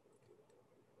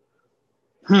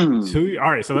 Hmm.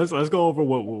 All right, so let's go over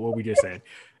what we just said.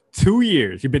 2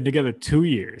 years. You've been together 2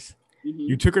 years. Mm-hmm.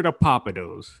 You took her to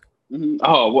Papados. Mm-hmm.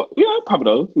 Oh, well, yeah, Papa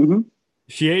those. Mm-hmm.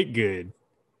 She ate good.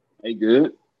 Ain't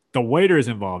good. The waiter is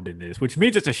involved in this, which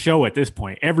means it's a show at this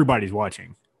point. Everybody's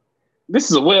watching. This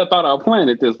is a well thought out plan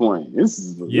at this point. This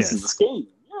is a Yes. scheme.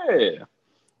 Yeah.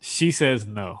 She says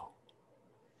no.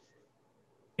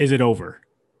 Is it over?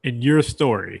 In your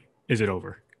story, is it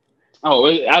over? Oh,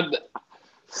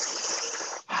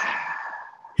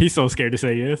 He's so scared to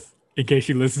say yes in case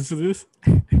she listens to this.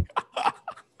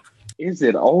 is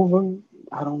it over?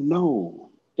 I don't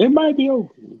know. It might be over.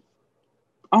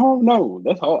 I don't know.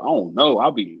 That's all. I don't know.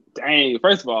 I'll be dang.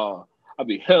 First of all, I'll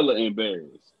be hella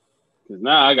embarrassed because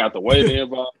now I got the waiter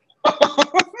involved.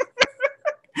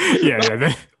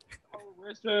 Yeah.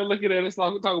 Restaurant looking at us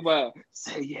like talking about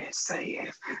say yes,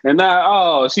 and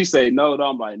now she say no.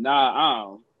 I'm like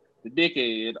nah. The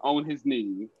dickhead on his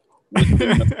knee.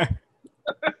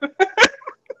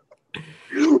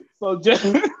 So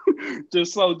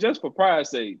just for pride's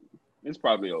sake, it's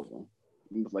probably over.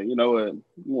 It's like, you know what? You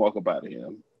walk up out of here.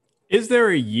 Is there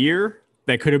a year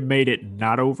that could have made it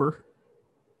not over?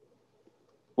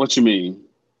 What you mean?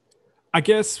 I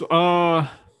guess no,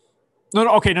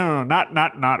 okay, no,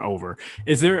 not over.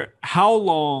 Is there how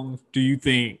long do you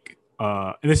think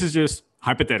and this is just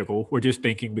hypothetical, we're just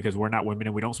thinking because we're not women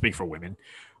and we don't speak for women,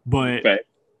 but Fact.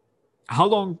 how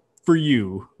long for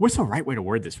you, what's the right way to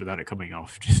word this without it coming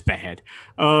off just bad?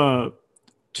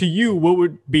 To you, what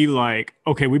would be like,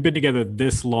 okay, we've been together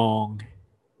this long,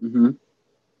 Mm-hmm.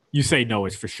 you say no,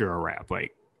 it's for sure a wrap.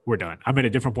 Like, we're done. I'm at a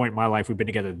different point in my life. We've been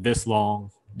together this long.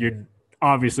 You're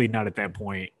obviously not at that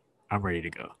point. I'm ready to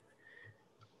go.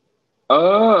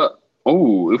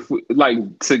 If we,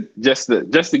 like to just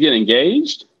to get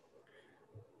engaged.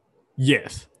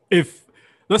 Yes. If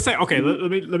let's say, okay,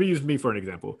 let me use me for an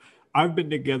example. I've been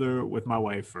together with my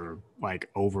wife for like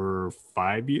over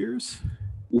 5 years.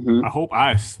 Mm-hmm. I hope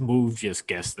I smooth just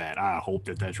guessed that. I hope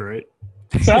that that's right.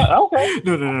 So, okay.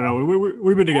 No.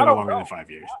 We've been I together don't longer than know. 5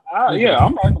 years. Yeah,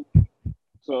 I'm not.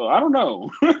 So I don't know.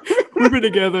 We've been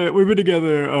together. We've been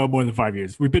together more than 5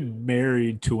 years. We've been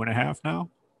married 2.5 now.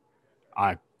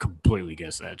 I completely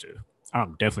guessed that too.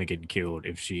 I'm definitely getting killed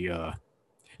if she.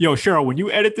 Yo, Cheryl, when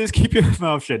you edit this, keep your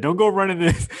mouth shut. Don't go running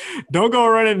this. Don't go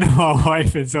running to my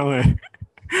wife and tell her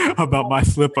about my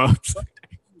slip ups.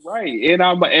 Right,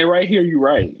 and right here, you're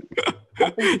right.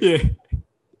 Yeah,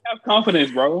 Have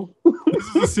confidence, bro.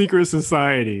 this is a secret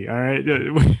society. All right,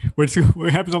 what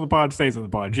happens on the pod stays on the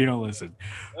pod. She don't listen.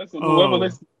 That's whoever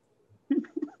listens.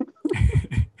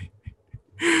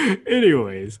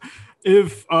 Anyways,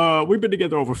 if we've been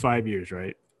together over 5 years,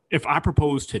 right? If I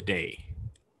proposed today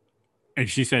and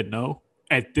she said no,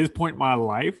 at this point in my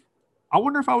life, I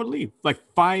wonder if I would leave. Like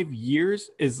 5 years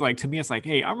is like, to me, it's like,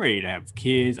 hey, I'm ready to have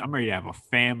kids. I'm ready to have a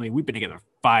family. We've been together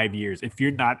 5 years. If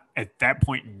you're not at that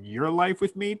point in your life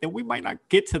with me, then we might not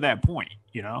get to that point,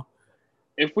 you know?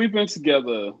 If we've been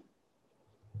together,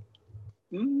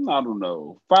 I don't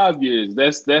know, 5 years.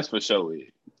 That's for sure.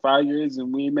 5 years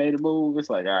and we ain't made a move. It's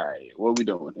like, all right, what are we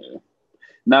doing here?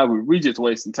 Now we just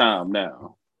wasting time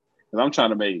now. Because I'm trying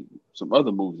to make some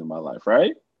other moves in my life,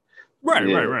 right?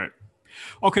 Right.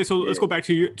 Okay, so let's go back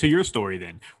to your story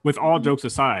then. With all jokes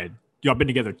aside, y'all been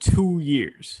together 2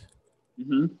 years.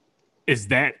 Mm-hmm. Is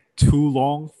that too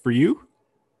long for you?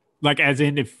 Like, as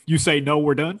in, if you say no,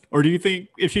 we're done? Or do you think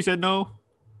if she said no,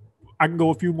 I can go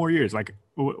a few more years? Like,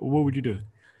 what would you do?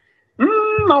 I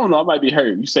don't know. I might be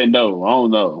hurt. You say no. I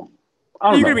don't know.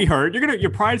 You're gonna be hurt.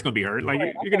 Your pride's gonna be hurt. Like,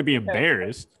 you're gonna be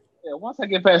embarrassed. Yeah, once I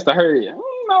get past the hurt,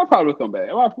 I'll probably come back.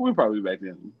 We'll probably be back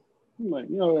then. I'm like,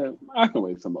 you know what? I can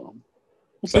wait some more.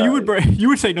 So you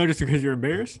would say no just because you're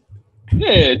embarrassed?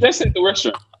 Yeah, that's at the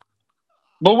restaurant.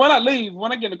 But when I leave,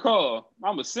 when I get in the car,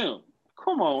 I'm a simp.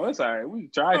 Come on, that's all right. We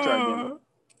try again.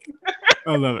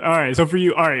 I love it. All right, so for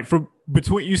you, all right, from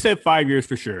between you said 5 years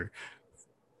for sure.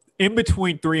 In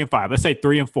between 3 and 5, let's say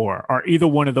 3 and 4, are either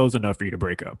one of those enough for you to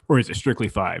break up, or is it strictly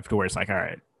 5 to where it's like, all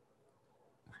right?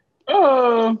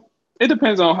 It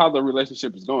depends on how the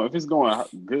relationship is going. If it's going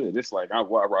good, it's like I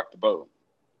rock the boat.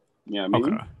 You know what I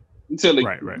mean? Okay. Until it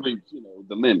Right. reach,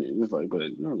 the limit. It's like,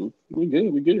 but no, we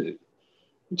good.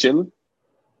 We chilling.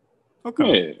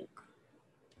 Okay.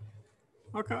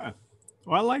 Yeah. Okay.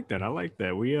 Well, I like that.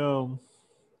 We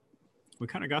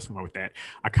kind of got somewhere with that.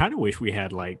 I kind of wish we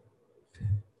had like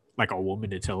a woman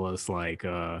to tell us like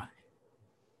the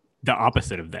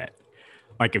opposite of that.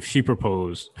 Like if she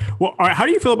proposed. Well, all right, how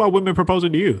do you feel about women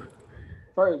proposing to you?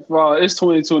 First of all, it's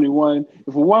 2021.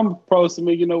 If a woman proposes to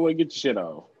me, you know what? Get your shit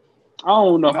off. I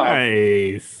don't know how.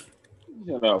 Nice.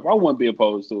 I wouldn't be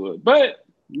opposed to it, but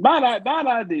not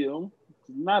ideal.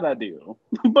 Not ideal,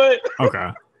 but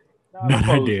Okay. not Not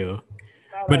opposed. ideal,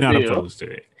 Not but not ideal. opposed to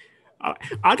it.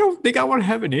 I don't think I would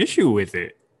have an issue with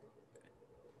it.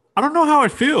 I don't know how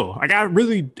I'd feel. Like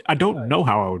I don't know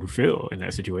how I would feel in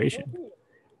that situation.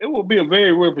 It will be a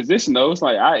very weird position though. It's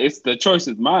like it's the choice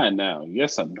is mine now.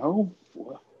 Yes or no?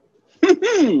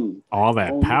 a All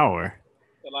that power.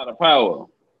 lot of power.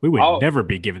 We would All, never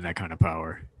be given that kind of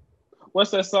power.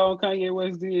 what's that song Kanye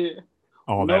West did?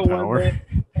 All No that one power. man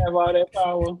have all that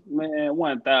power. Man,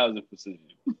 1000%.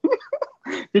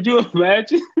 Could you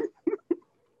imagine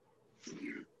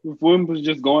if women was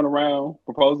just going around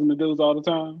proposing to dudes all the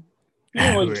time? Do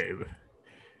you It'd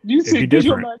be see? Could you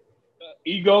different. imagine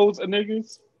egos of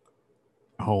niggas?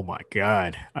 Oh my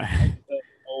god.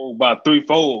 Oh, about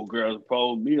 3-4 girls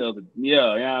proposed me other.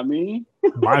 Yeah, you know what I mean?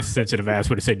 My sensitive ass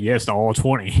would have said yes to all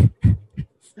 20.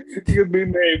 You'd be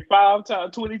married 5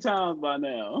 times, 20 times by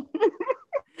now.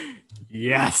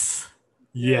 Yes.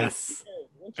 Yes.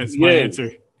 That's my Yes.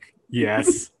 answer.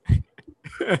 Yes.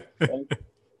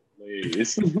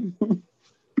 Yes.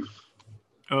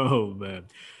 Oh man.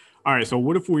 All right. So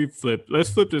what if we let's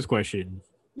flip this question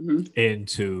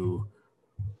into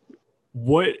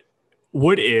what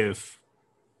if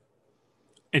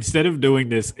instead of doing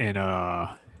this in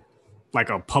like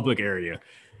a public area,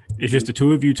 it's just the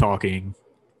two of you talking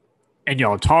and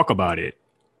y'all talk about it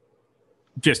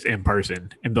just in person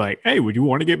and be like, hey, would you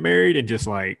want to get married? And just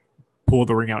like pull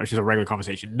the ring out. It's just a regular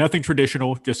conversation. Nothing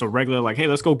traditional, just a regular like, hey,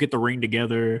 let's go get the ring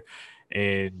together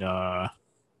and all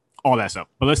that stuff.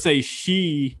 But let's say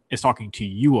she is talking to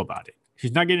you about it.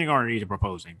 She's not getting on her knees and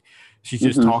proposing. She's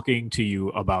just talking to you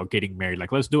about getting married.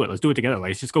 Like, let's do it. Let's do it together. Like,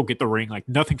 let's just go get the ring. Like,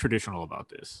 nothing traditional about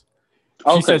this.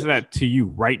 She says that to you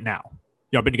right now.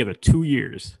 Y'all been together 2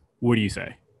 years. What do you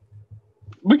say?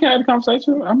 We can have a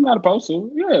conversation. I'm not opposed to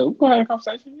it. Yeah, we can have a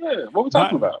conversation. Yeah. What we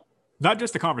talking about? Not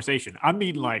just a conversation. I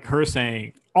mean, like her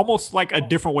saying almost like a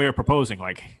different way of proposing.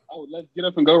 Like, oh, let's get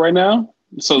up and go right now.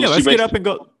 So yeah, let's get up and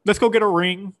go. Let's go get a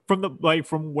ring from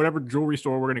whatever jewelry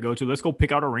store we're gonna go to. Let's go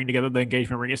pick out a ring together, the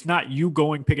engagement ring. It's not you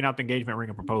going picking out the engagement ring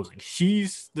and proposing.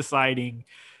 She's deciding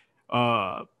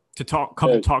to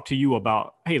talk to you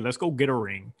about, hey, let's go get a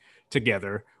ring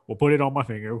together. We'll put it on my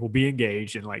finger. We'll be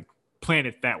engaged and like plan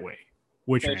it that way.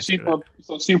 Which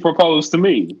so she proposed to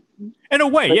me. In a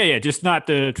way, yeah, just not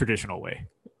the traditional way.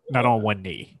 Not on one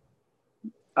knee.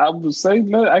 I would say,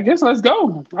 I guess let's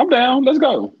go. I'm down. Let's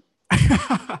go.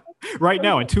 Right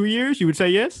now, in 2 years, you would say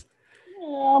yes?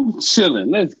 Yeah, I'm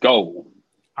chilling. Let's go.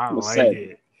 I like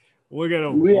it. We're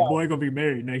boy gonna be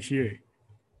married next year.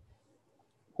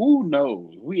 Who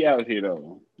knows? We out here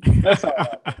though. That's all.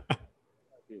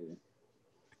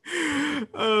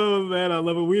 Oh man, I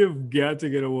love it. We have got to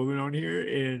get a woman on here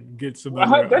and get some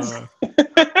other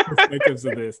perspectives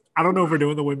of this. I don't know if we're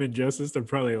doing the women justice. They're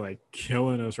probably like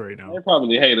killing us right now. They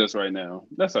probably hate us right now.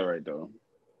 That's all right though.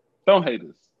 Don't hate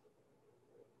us.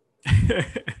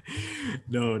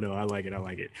 No, I like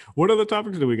it. What other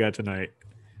topics do we got tonight?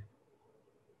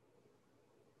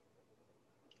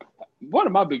 One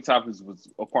of my big topics was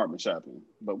apartment shopping,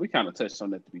 but we kind of touched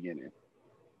on that at the beginning.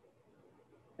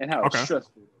 And how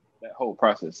stressful that whole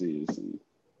process is.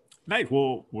 Nice.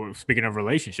 Well, speaking of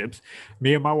relationships,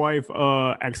 me and my wife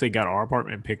actually got our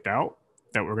apartment picked out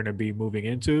that we're going to be moving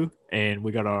into, and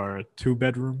we got our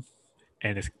 2-bedroom,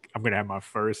 and I'm going to have my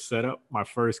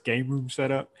first game room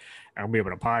set up. I'm going to be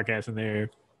able to podcast in there,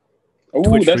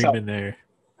 Twitch stream in there.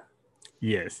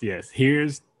 Yes.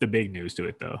 Here's the big news to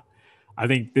it, though. I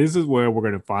think this is where we're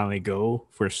going to finally go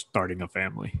for starting a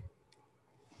family.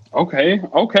 Okay.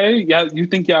 Yeah, you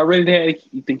think you're ready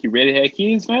to have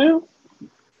kids, man?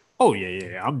 Oh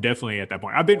yeah. I'm definitely at that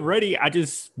point. I've been ready. I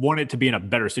just wanted to be in a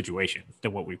better situation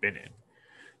than what we've been in.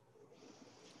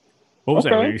 What was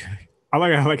that? I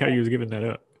like how you was giving that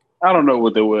up. I don't know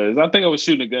what that was. I think I was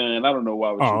shooting a gun. I don't know why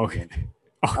I was shooting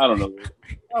a gun. I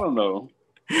don't know.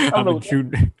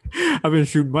 I've been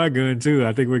shooting my gun too.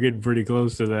 I think we're getting pretty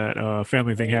close to that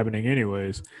family thing happening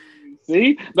anyways.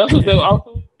 See? That's what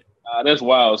that's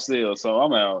wild still, so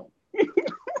I'm out.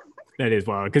 That is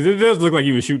wild because it does look like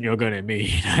you were shooting your gun at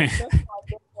me. That's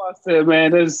why I I said,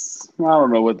 man, I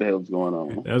don't know what the hell's going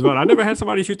on. That's what I never had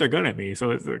somebody shoot their gun at me,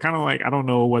 so it's kind of like I don't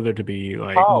know whether to be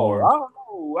like Paul, more.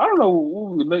 I don't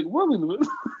know.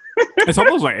 It's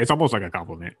almost like a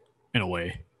compliment in a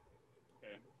way.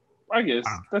 I guess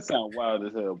that sounds wild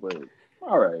as hell, but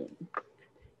all right.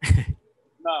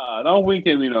 Nah, don't wink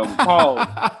at me, though, Paul.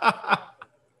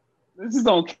 This is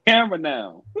on camera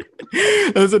now.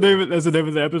 That's the name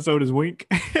of the episode is Wink.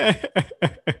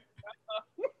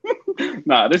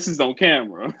 Nah, this is on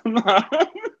camera.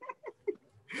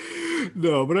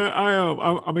 No, but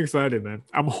I'm excited, man.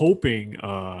 I'm hoping.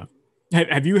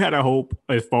 Have you had a hope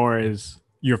as far as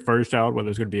your first child, whether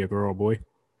it's going to be a girl or a boy?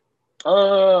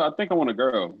 I think I want a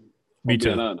girl. Me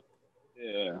too.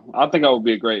 Yeah, I think I would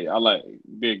be a great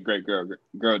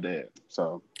girl dad.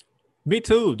 So. Me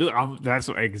too, dude. That's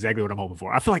exactly what I'm hoping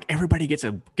for. I feel like everybody gets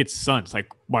sons.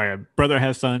 Like my brother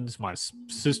has sons, my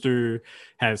sister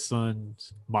has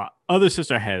sons, my other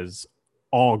sister has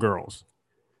all girls.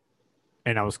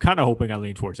 And I was kind of hoping I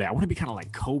lean towards that. I want to be kind of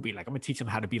like Kobe. Like I'm gonna teach them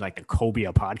how to be like the Kobe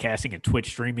of podcasting and Twitch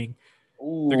streaming.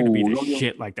 Ooh, they're gonna be the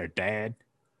shit like their dad.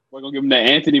 We're gonna give them the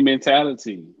Anthony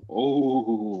mentality.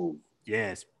 Oh,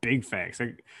 yes, big facts.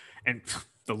 And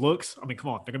the looks. I mean, come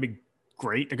on, they're gonna be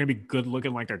great. They're gonna be good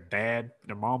looking like their dad.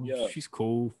 Their mom, she's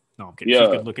cool. No, I'm kidding. She's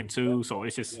good looking too. So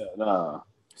it's just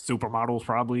supermodels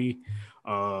probably. If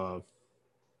I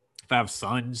have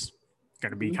sons,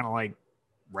 gonna be kind of like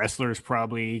wrestlers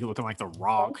probably, looking like The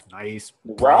Rock. Nice,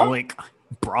 brolic,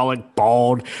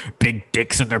 bald, big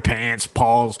dicks in their pants,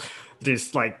 paws.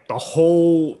 Just like the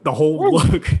whole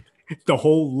look, the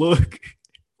whole look.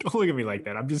 Don't look at me like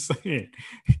that. I'm just saying.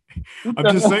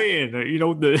 You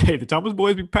know, the Thomas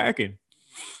boys be packing.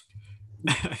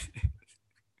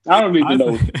 I don't even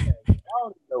know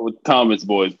what Thomas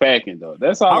boys packing though.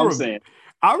 That's all I'm saying.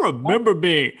 I remember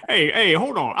being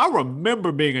hold on. I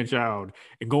remember being a child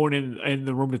and going in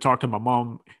the room to talk to my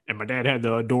mom, and my dad had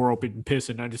the door open and pissing.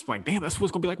 And I just like, damn, that's what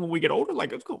it's gonna be like when we get older.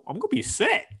 Like, I'm gonna be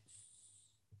set.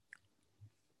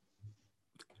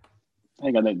 I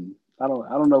ain't got nothing. I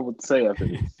don't know what to say after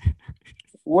this.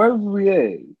 Where we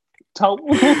at?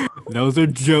 Those are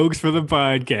jokes for the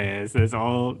podcast. That's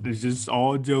all. It's just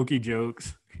all jokey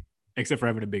jokes, except for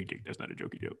having a big dick. That's not a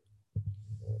jokey joke.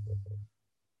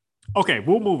 Okay,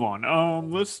 we'll move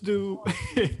on. Let's do.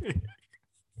 I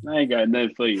ain't got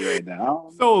nothing for you right now.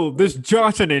 So this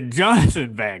Johnson &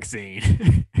 Johnson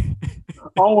vaccine. I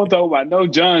don't want to talk about no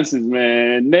Johnsons,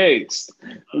 man. Next.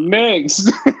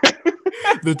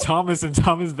 The Thomas &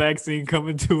 Thomas vaccine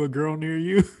coming to a girl near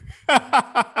you.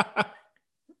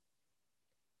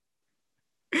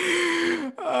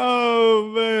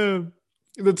 Oh man,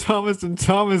 the Thomas &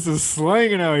 Thomas is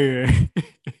slanging out here.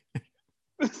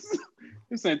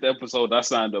 This ain't the episode I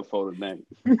signed up for tonight.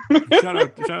 Shout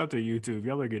out to YouTube.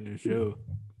 Y'all are getting the show.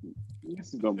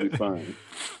 This is gonna be fun.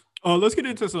 Let's get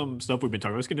into some stuff we've been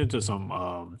talking about. Let's get into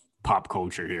some pop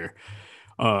culture here.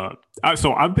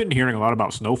 So I've been hearing a lot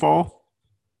about Snowfall.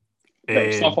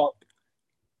 Snowfall.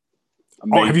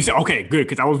 Oh, have you seen? Okay, good.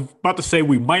 Because I was about to say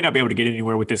we might not be able to get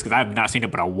anywhere with this because I have not seen it,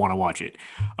 but I want to watch it.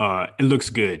 It looks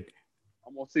good.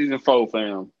 I'm on season 4,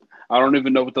 fam. I don't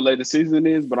even know what the latest season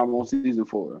is, but I'm on season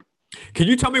 4. Can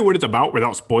you tell me what it's about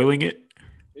without spoiling it?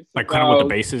 It's like kind of what the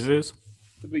basis is?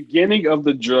 The beginning of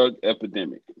the drug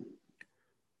epidemic.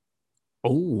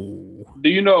 Oh. Do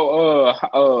you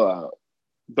know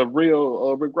the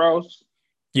real Rick Ross?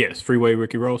 Yes, Freeway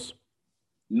Ricky Ross.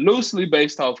 Loosely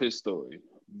based off his story.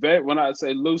 When I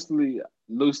say loosely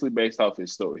based off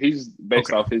his story, he's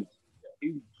based off his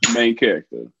main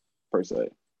character per se.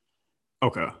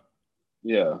 Okay.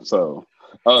 Yeah. So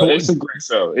it's a great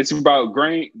show. It's about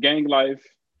gang life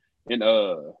in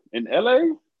LA.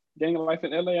 Gang life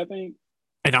in LA, I think.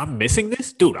 And I'm missing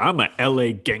this, dude. I'm an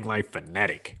LA gang life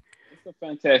fanatic. It's a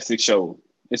fantastic show.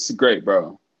 It's great,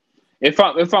 bro. If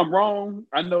I'm wrong,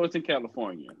 I know it's in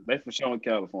California. They for sure in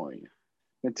California.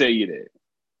 I can tell you that.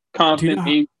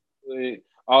 Compton,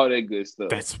 all that good stuff.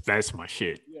 That's my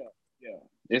shit. Yeah.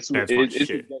 It's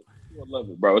you'll love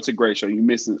it, bro. It's a great show. You're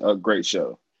missing a great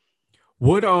show.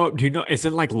 What do you know? Is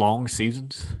it like long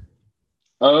seasons?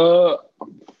 I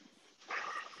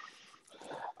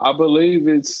believe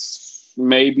it's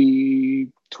maybe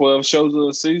 12 shows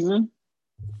a season,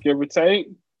 give or take.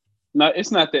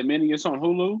 It's not that many. It's on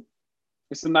Hulu.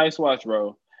 It's a nice watch,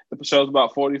 bro. The show's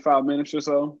about 45 minutes or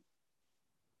so.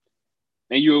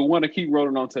 And you'll want to keep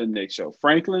rolling on to the next show.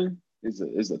 Franklin is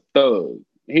a thug.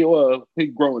 He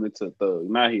growing into a thug.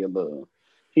 Now he a little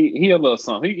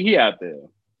something. He out there.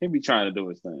 He be trying to do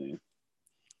his thing.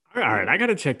 All right, I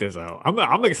gotta check this out.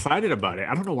 I'm excited about it.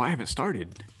 I don't know why I haven't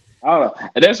started. I don't know.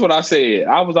 And that's what I said.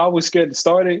 I was always scared to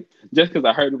start it just because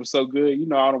I heard it was so good. You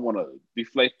know, I don't want to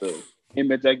deflate the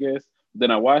image, I guess.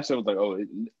 Then I watched it. I was like, oh,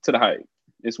 to the hype.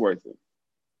 It's worth it.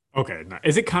 Okay, now,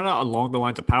 is it kind of along the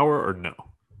lines of Power or no?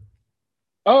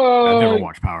 I never Uh,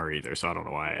 watched Power either, so I don't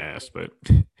know why I asked. But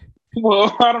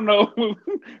well, I don't know.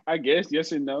 I guess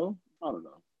yes and no. I don't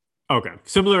know. okay,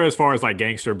 similar as far as like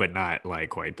gangster, but not like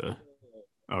quite the.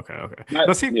 Okay, okay. Not,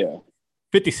 Let's see. yeah,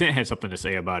 50 Cent had something to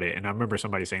say about it, and I remember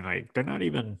somebody saying like they're not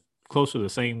even close to the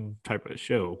same type of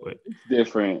show. But it's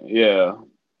different. Yeah,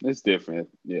 it's different.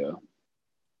 Yeah,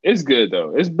 it's good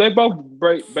though. It's they both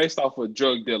based off of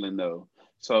drug dealing though,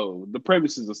 so the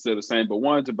premises are still the same. But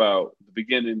one's about the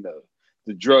beginning of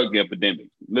the drug epidemic,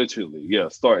 literally. Yeah,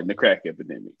 starting the crack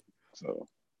epidemic. So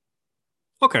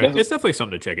okay, that's it's definitely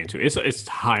something to check into. It's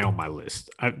high on my list.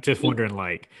 I'm just wondering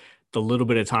like the little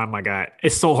bit of time I got.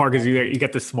 It's so hard because you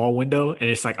got this small window, and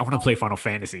it's like I want to play Final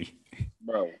Fantasy.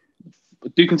 bro.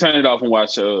 You can turn it off and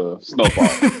watch Snowfall.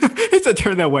 It's a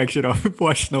turn that whack shit off and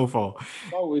watch Snowfall.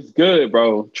 Oh, it's good,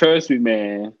 bro. Trust me,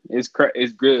 man. It's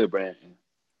good, man.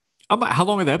 How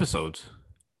long are the episodes?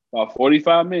 About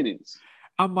 45 minutes.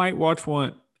 I might watch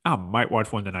one. I might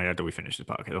watch one tonight after we finish this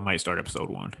podcast. I might start episode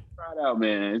 1. Try it out,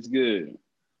 man. It's good.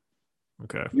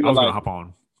 Okay. You I was gonna like hop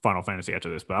on Final Fantasy after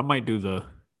this, but I might do the.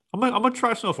 I'm gonna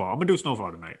try Snowfall. I'm gonna do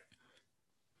Snowfall tonight.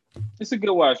 it's a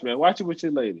good watch, man. Watch it with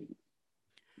your lady.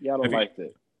 Y'all don't like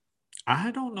that.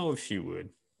 I don't know if she would.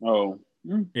 Oh.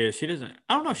 Yeah, she doesn't.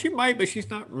 I don't know. She might, but she's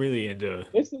not really into.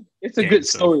 It's a good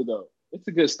story though. It's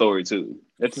a good story too.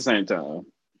 At the same time.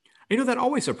 You know, that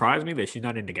always surprised me that she's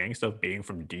not into gang stuff. Being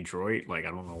from Detroit, like I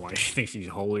don't know why she thinks she's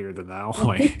holier than thou.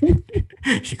 Like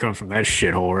she comes from that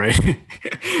shithole, right?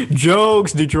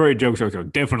 Jokes, Detroit jokes,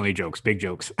 definitely jokes, big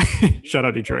jokes. Shout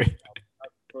out Detroit.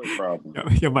 No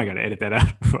problem. You might gotta edit that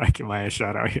out before I get my ass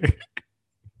shout out here.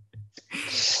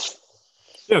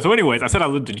 Yeah. So, anyways, I said I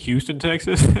lived in Houston,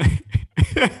 Texas.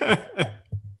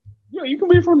 Yeah, you can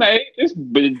be from the it's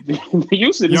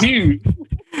Houston is huge.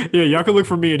 Yeah, y'all can look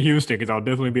for me in Houston because I'll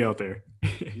definitely be out there.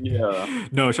 Yeah.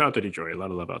 No, shout out to Detroit. A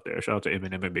lot of love out there. Shout out to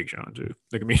Eminem and Big Sean too.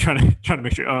 Look at me trying to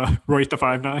make sure. Royce the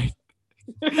 5'9".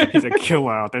 He's a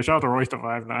killer out there. Shout out to Royce the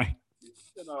 5'9".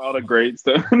 All the great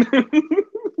stuff.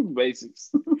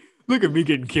 Basics. Look at me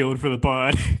getting killed for the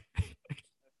pod.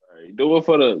 Right, do it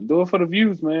for the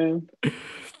views, man.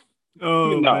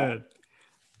 Oh man.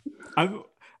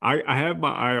 I have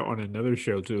my eye on another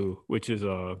show too, which is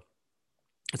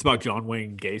it's about John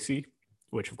Wayne Gacy,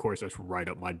 which of course that's right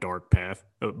up my dark path.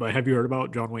 But have you heard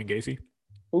about John Wayne Gacy?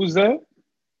 Who's that?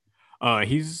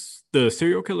 He's the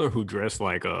serial killer who dressed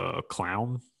like a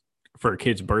clown for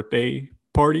kids' birthday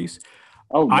parties.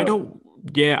 Oh, no. I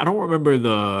don't remember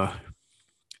the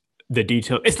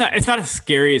detail. It's not as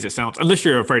scary as it sounds. Unless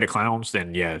you're afraid of clowns,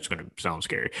 then yeah, it's gonna sound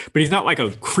scary. But he's not like a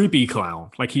creepy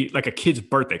clown, like a kid's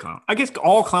birthday clown. I guess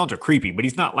all clowns are creepy, but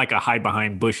he's not like a hide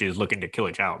behind bushes looking to kill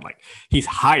a child. Like he's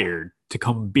hired to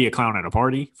come be a clown at a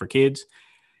party for kids,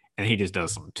 and he just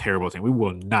does some terrible things. We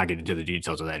will not get into the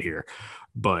details of that here,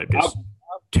 but just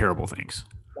terrible things.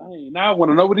 Now I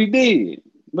want to know what he did.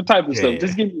 What type of stuff?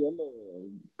 Just give me a little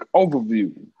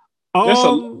overview.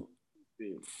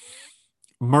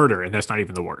 Murder, and that's not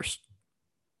even the worst.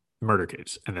 Murder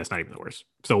kids, and that's not even the worst.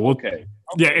 So we'll okay.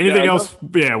 Yeah, anything else?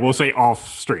 Yeah, we'll say off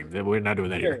stream. We're not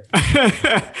doing that here.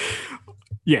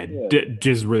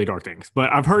 Just really dark things.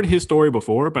 But I've heard his story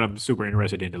before, but I'm super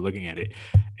interested into looking at it.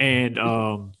 And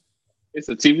it's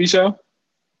a TV show?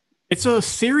 It's a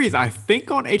series, I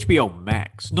think, on HBO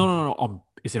Max. No.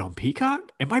 Is it on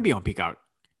Peacock? It might be on Peacock.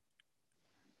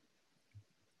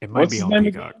 What's his name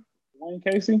again? Wayne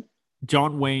Casey?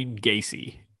 John Wayne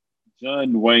Gacy.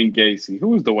 John Wayne Gacy.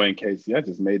 Who is the Wayne Casey? I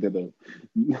just made it up.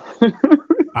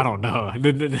 I don't know.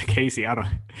 Casey.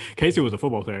 Casey was a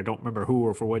football player. I don't remember who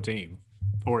or for what team,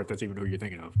 or if that's even who you're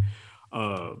thinking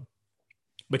of.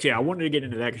 But yeah, I wanted to get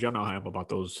into that because y'all know how I am about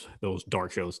those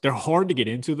dark shows. They're hard to get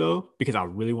into though because I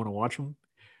really want to watch them.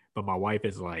 But my wife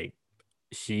is like,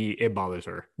 it bothers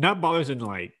her. Not bothers and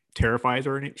like terrifies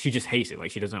her in it. She just hates it.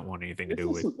 Like she doesn't want anything to do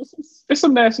with. It's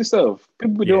some nasty stuff.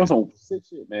 People be doing some sick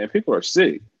shit, man. People are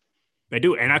sick. They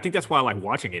do, and I think that's why I like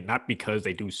watching it. Not because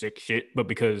they do sick shit, but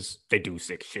because they do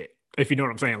sick shit. If you know what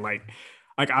I'm saying, like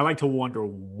I like to wonder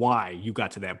why you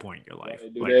got to that point in your life,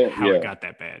 like how it got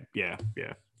that bad. Yeah.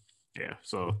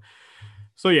 So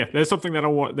yeah, that's something that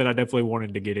I definitely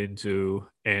wanted to get into,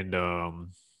 and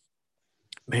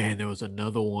man, there was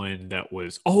another one that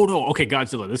was. Oh no, okay,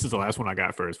 Godzilla. This is the last one I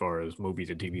got for as far as movies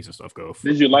and TVs and stuff go.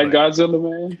 Did you like Godzilla,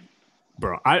 man?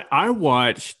 Bro, I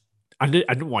watched. I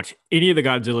didn't watch any of the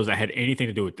Godzillas that had anything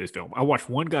to do with this film. I watched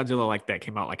one Godzilla like that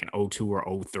came out like in '02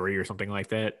 or '03 or something like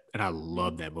that, and I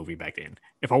loved that movie back then.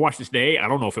 If I watched this today, I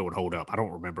don't know if it would hold up. I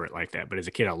don't remember it like that, but as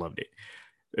a kid, I loved it.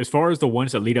 As far as the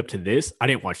ones that lead up to this, I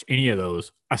didn't watch any of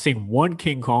those. I've seen one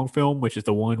King Kong film, which is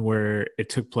the one where it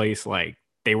took place like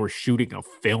they were shooting a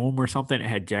film or something. It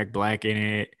had Jack Black in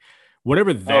it, whatever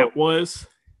Oh, that was.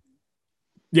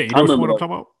 Yeah, you I know which remember one I'm that.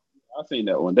 talking about? I seen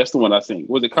that one. That's the one I seen.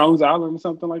 Was it Kong's Island or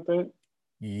something like that?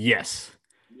 Yes,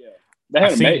 Yeah. They I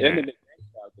had a seen mate. that.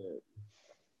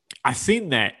 I seen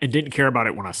that and didn't care about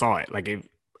it when I saw it. Like it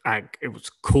was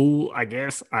cool. I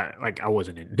guess I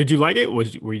wasn't in. Did you like it?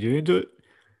 Were you into it?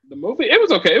 The movie, it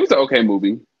was okay. It was an okay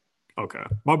movie. Okay,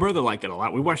 my brother liked it a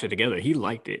lot. We watched it together. He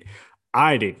liked it.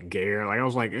 I didn't care. Like I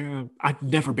was like, I'd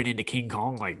never been into King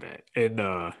Kong like that.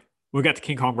 And we got to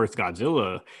King Kong versus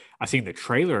Godzilla. I seen the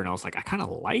trailer and I was like, I kind of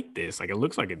like this. Like it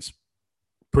looks like it's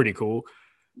pretty cool.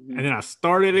 And Mhm. then I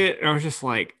started it and I was just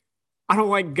like, I don't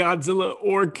like Godzilla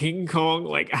or King Kong.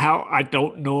 Like how I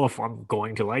don't know if I'm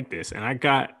going to like this. And I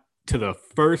got to the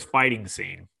first fighting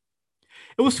scene.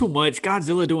 It was too much.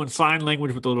 Godzilla doing sign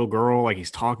language with the little girl, like he's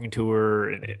talking to her,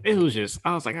 and it was just.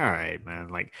 I was like, all right, man.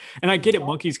 Like, and I get it,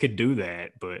 monkeys could do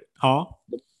that, but huh?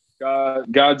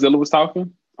 Godzilla was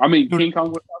talking. I mean, No, King Kong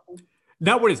was talking.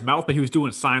 not with his mouth, but he was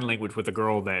doing sign language with a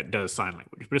girl that does sign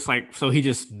language. But it's like, so he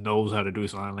just knows how to do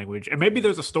sign language. And maybe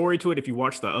there's a story to it if you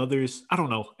watch the others. I don't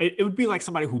know. It would be like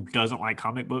somebody who doesn't like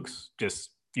comic books, just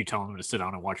you telling them to sit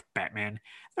down and watch Batman.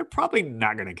 They're probably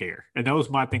not going to care. And that was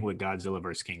my thing with Godzilla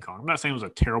versus King Kong. I'm not saying it was a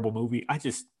terrible movie. I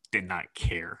just did not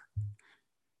care.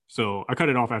 So I cut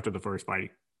it off after the first fighting.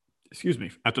 Excuse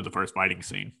me, after the first fighting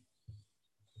scene.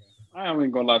 I ain't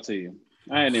even gonna lie to you.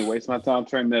 I ain't even waste my time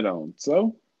turning that on.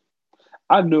 So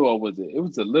I knew I was it. It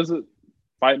was a lizard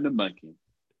fighting a monkey.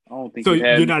 I don't think So it you're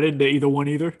had. not into either one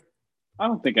either? I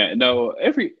don't think I know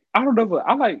every. I don't know. But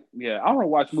I like. Yeah, I don't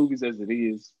watch movies as it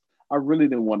is. I really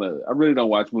didn't want to. I really don't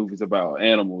watch movies about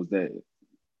animals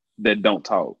that don't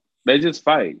talk. They just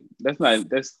fight. That's not.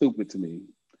 That's stupid to me.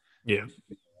 Yeah.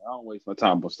 I don't waste my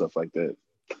time on stuff like that.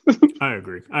 I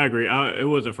agree. I agree. It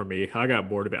wasn't for me. I got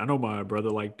bored of it. I know my brother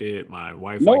liked it. My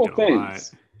wife No liked it a lot.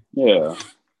 offense. Yeah.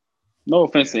 No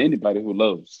offense to Yeah. anybody who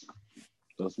loves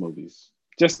those movies.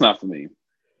 Just not for me.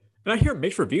 And I hear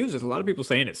mixed reviews. There's a lot of people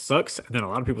saying it sucks, and then a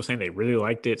lot of people saying they really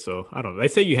liked it. So I don't know. They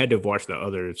say you had to watch the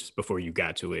others before you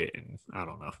got to it, and I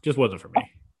don't know. Just wasn't for me.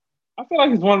 I feel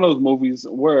like it's one of those movies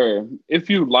where if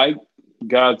you like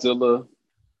Godzilla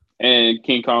and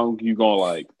King Kong, you're gonna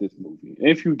like this movie.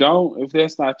 If you don't, if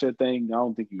that's not your thing, I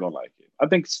don't think you're gonna like it. I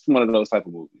think it's one of those type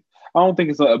of movies. I don't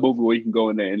think it's a movie where you can go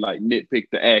in there and like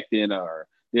nitpick the acting or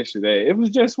this or that. It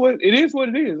was just what it is. What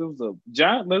it is. It was a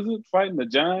giant lizard fighting a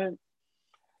giant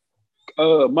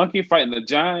monkey fighting a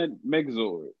giant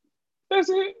Megazord. That's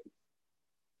it.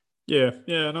 Yeah,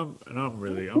 yeah, and I'm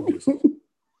really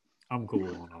I'm cool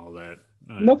on all that.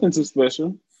 Nothing too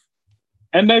special.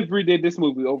 And they've redid this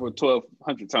movie over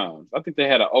 1,200 times. I think they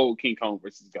had an old King Kong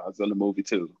versus Godzilla movie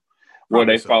too, where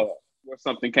Probably they so. fought, where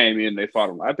something came in, they fought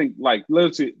them. I think like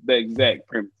literally the exact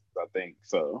premise. I think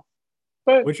so.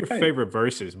 But What's your hey, favorite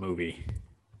versus movie?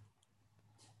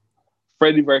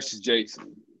 Freddy versus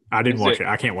Jason. I didn't Is there? watch it.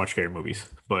 I can't watch scary movies,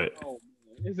 but Oh,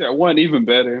 man. Is there one even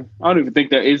better? I don't even think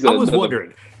there is I was another.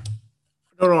 wondering.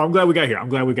 No, I'm glad we got here. I'm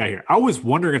glad we got here. I was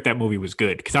wondering if that movie was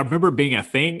good because I remember it being a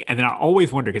thing, and then I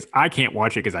always wonder because I can't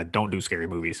watch it because I don't do scary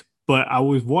movies. But I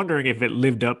was wondering if it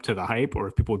lived up to the hype or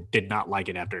if people did not like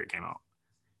it after it came out.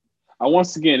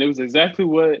 Once again, it was exactly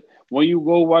what when you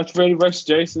go watch Freddy versus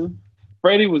Jason.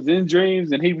 Freddy was in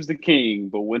dreams and he was the king,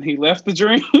 but when he left the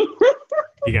dream,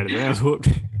 He got his ass whooped.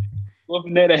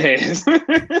 whooping that ass.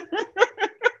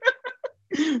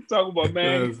 Talk about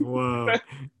man, That's wild.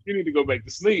 you need to go back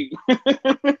to sleep.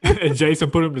 And Jason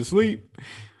put him to sleep.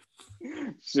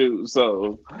 Shoot,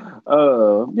 so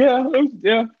yeah,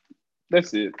 yeah,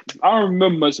 that's it. I don't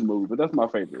remember much of the movie, but that's my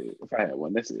favorite. If I had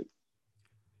one, that's it.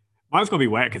 Mine's gonna be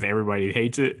whack because everybody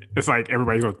hates it. It's like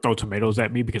everybody's gonna throw tomatoes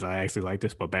at me because I actually like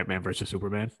this, but Batman versus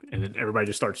Superman, and then everybody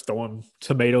just starts throwing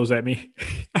tomatoes at me.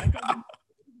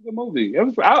 The movie. It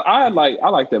was. I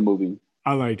like that movie.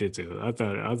 I liked it too. I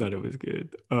thought it was good.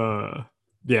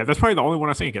 Yeah, that's probably the only one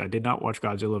I've seen. 'Cause I did not watch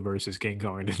Godzilla versus King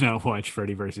Kong. I did not watch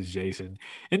Freddy versus Jason.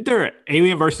 And there,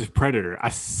 Alien versus Predator. I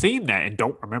seen that and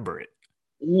don't remember it.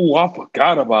 Ooh, I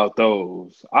forgot about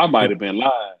those. I might have been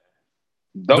lying.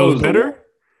 Those Those the ones. better?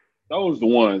 Those the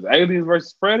ones. Aliens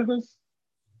versus Predators.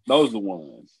 Those the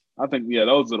ones. I think yeah,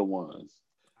 those are the ones.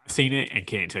 I've seen it and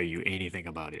can't tell you anything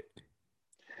about it.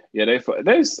 Yeah,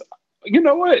 they. You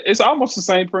know what? It's almost the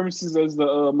same premises as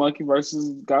the Monkey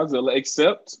versus Godzilla,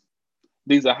 except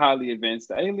these are highly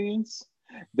advanced aliens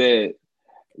that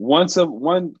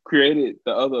one created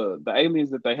the other. The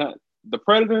aliens that they hunt, the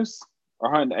predators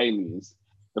are hunting the aliens.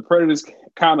 The predators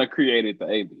kind of created the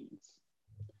aliens,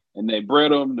 and they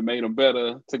bred them to make them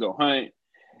better to go hunt.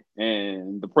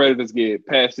 And the predators get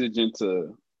passage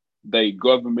into they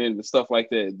government and stuff like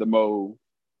that. The more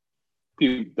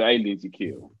people, the aliens you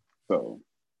kill. So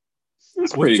it's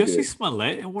Was pretty Jesse good.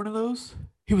 Smollett in one of those?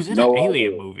 He was in an No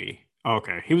alien idea. movie.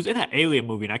 Okay. He was in an alien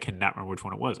movie, and I cannot remember which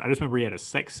one it was. I just remember he had a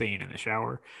sex scene in the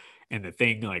shower, and the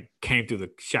thing like came through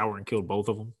the shower and killed both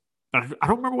of them. I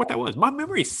don't remember what that was. My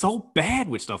memory is so bad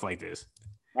with stuff like this.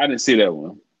 I didn't see that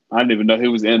one. I didn't even know he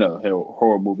was in a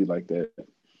horror movie like that.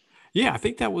 Yeah, I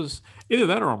think that was either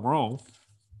that or I'm wrong.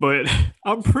 But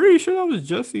I'm pretty sure that was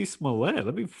Jesse Smollett.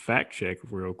 Let me fact check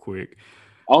real quick.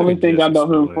 Look Only at thing I Jesse know him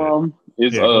Smollett. from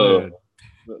is Yeah, go ahead.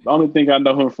 the only thing I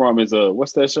know him from is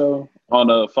what's that show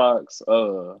on Fox?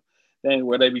 Dang,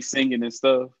 where they be singing and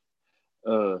stuff.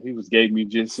 He was gay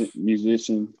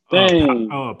musician. Dang.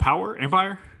 Power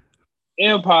Empire.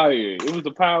 Empire. It was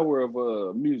the power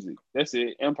of music. That's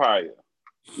it. Empire.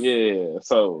 Yeah.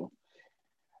 So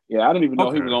yeah, I didn't even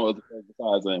know he was Okay. on other things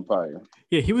besides Empire.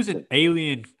 Yeah, he was in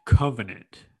Alien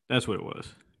Covenant. That's what it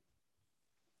was.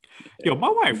 Yo, my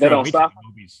Is wife that drove on me to sci-fi? the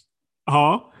movies.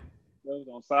 Huh? That was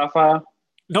on sci-fi.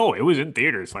 No, it was in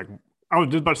theaters. Like I was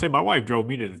just about to say, my wife drove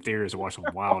me to the theaters to watch some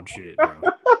wild shit, bro.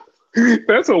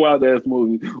 That's a wild ass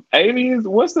movie. Aliens.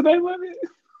 What's the name of it?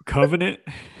 Covenant.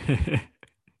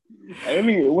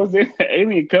 Alien. Was it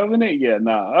Alien Covenant? Yeah,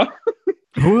 nah.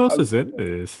 Who else is in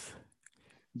this?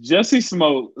 Jesse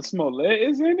Smollett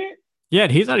is in it. Yeah,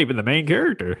 and he's not even the main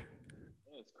character.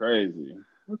 That's crazy.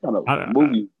 What kind of I,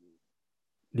 movie?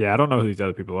 yeah, I don't know who these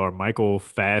other people are. Michael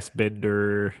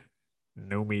Fassbender,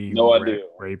 Nomi No idea.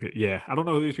 Rape. Yeah, I don't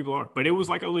know who these people are, but it was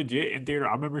like a legit in theater.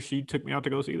 I remember she took me out to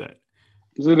go see that.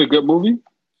 Is it a good movie?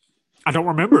 I don't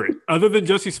remember it other than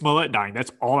Jesse Smollett dying.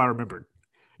 That's all I remembered.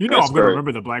 You know, That's I'm gonna great.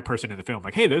 remember the black person in the film.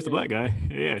 Like, hey, there's the black guy.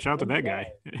 Yeah, shout out to That's that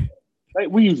guy. bad. Like,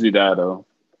 we usually die though.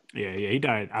 Yeah, he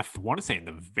died. I want to say in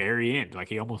the very end, like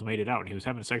he almost made it out, and he was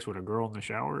having sex with a girl in the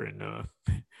shower. And never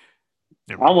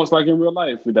mind. Almost like in real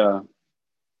life, we die.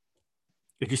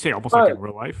 Did you say almost like in But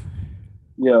real life?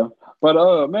 yeah,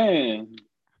 but man,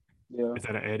 yeah. Is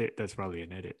that an edit? That's probably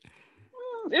an edit.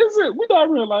 Is it? We die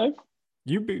in real life.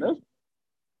 You be That's,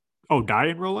 die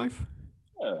in real life?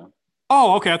 yeah.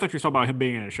 Oh, okay. I thought you were talking about him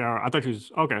being in a shower. I thought you was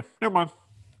okay. Never mind.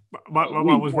 My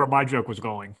We. was where my joke was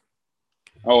going.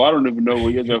 Oh, I don't even know where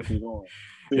your joke is going.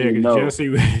 Yeah, Didn't because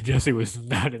know. Jesse was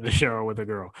not in the shower with a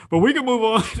girl. But we can move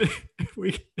on.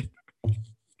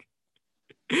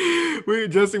 we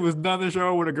Jesse was not in the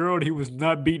shower with a girl, and he was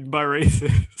not beaten by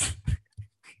racists.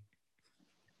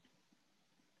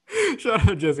 Shout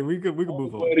out Jesse. We can Only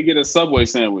move way on. to get a Subway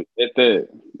sandwich at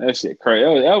that shit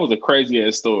crazy. That was a crazy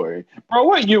ass story, bro.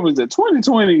 What year was it?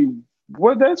 2020.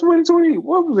 What? That's 2020.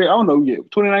 What was it? I don't know yet. I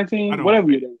 2019. don't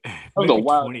Whatever year. That was a maybe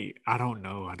wild. 20. I don't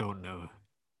know. I don't know.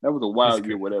 That was a It's wild year.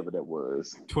 crazy. Whatever that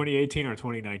was. 2018 or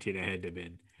 2019 it had to have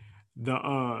been.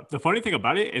 The funny thing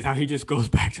about it is how he just goes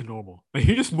back to normal. Like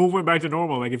he just went back to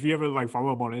normal. Like if you ever like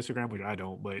follow him on Instagram, which I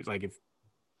don't, but it's like if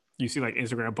you see like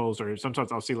Instagram posts or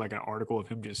sometimes I'll see like an article of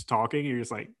him just talking, you're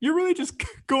just like, you're really just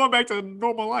going back to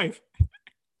normal life.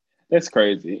 That's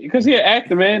crazy. Because he an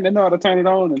actor, man. They know how to turn it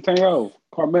on and turn it off.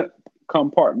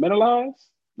 Compartmentalize.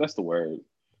 That's the word.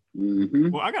 Mm-hmm.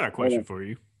 Well, I got a question for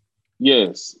you.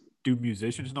 Yes. Do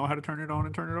musicians know how to turn it on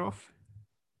and turn it off?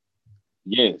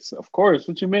 Yes. Of course.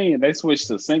 What you mean? They switch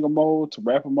to single mode to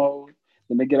rapper mode.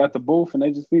 Then they get out the booth and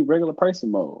they just be regular person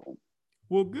mode.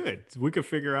 Well, good. We could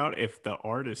figure out if the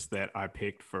artist that I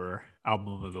picked for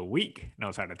album of the week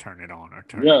knows how to turn it on or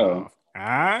turn it Yeah. off.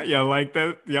 Ah, y'all like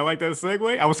that? Y'all like that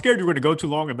segue? I was scared you were going to go too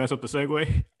long and mess up the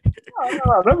segue.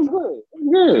 No, that was good. That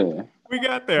was good. We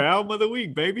got there. Album of the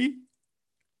week, baby.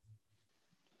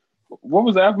 What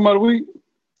was the album of the week?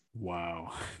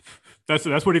 Wow. That's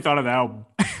what he thought of the album.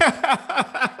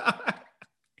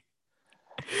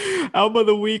 Album of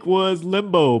the week was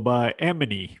Limbo by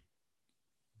Amity.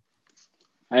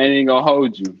 I ain't even gonna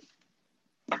hold you.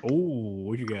 Oh,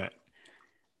 what you got?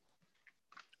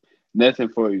 Nothing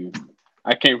for you.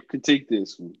 I can't critique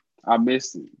this one. I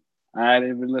missed it. I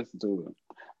didn't even listen to it.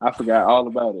 I forgot all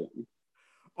about it.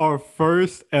 Our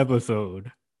first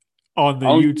episode on the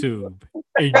On- YouTube,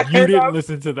 and you didn't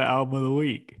listen to the album of the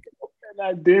week. And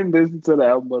I didn't listen to the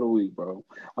album of the week, bro.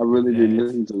 I really didn't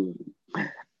That's- listen to it.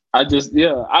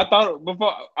 I thought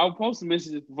before I was supposed to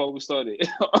mention this before we started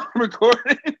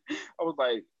recording. I was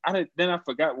like, I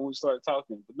forgot when we started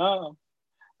talking. But no,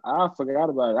 I forgot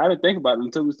about it. I didn't think about it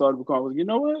until we started recording. I was like, you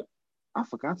know what? I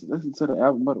forgot to listen to the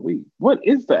album of the week. What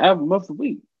is the album of the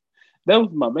week? That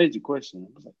was my major question.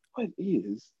 I was like, what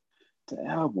is the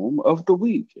album of the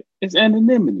week? It's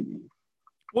Anonymity.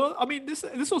 Well, I mean, this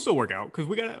will still work out because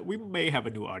we may have a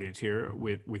new audience here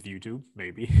with YouTube.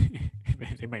 Maybe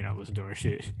they may not listen to our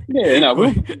shit. Yeah, no,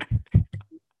 we shout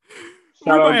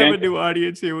out might have a gang. new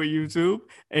audience here with YouTube,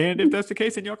 and if that's the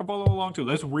case, then y'all can follow along too.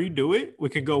 Let's redo it. We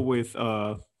can go with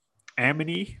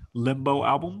Amity Limbo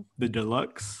album, the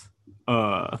deluxe.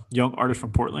 Young artist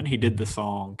from Portland. He did the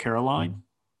song Caroline.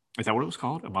 Is that what it was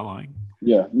called? Am I lying?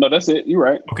 Yeah, no, that's it. You're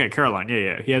right. Okay, Caroline.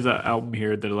 Yeah. He has an album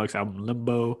here, the deluxe album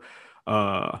Limbo.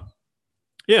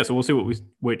 Yeah, so we'll see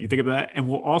what you think of that, and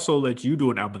we'll also let you do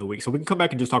an album of the week, so we can come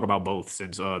back and just talk about both,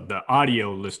 since the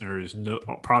audio listeners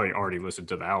probably already listened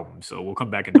to the album. So we'll come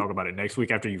back and talk about it next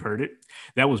week after you've heard it.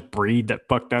 That was Breed that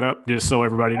fucked that up. Just so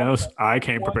everybody knows, I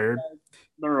came prepared.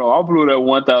 No, I blew that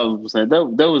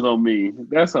 1,000%. That was on me.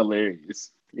 That's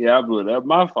hilarious. Yeah, I blew that.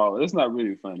 My fault. It's not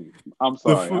really funny. I'm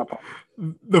sorry.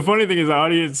 The funny thing is, the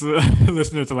audience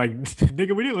listeners are like,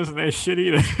 "Nigga, we didn't listen to that shit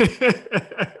either."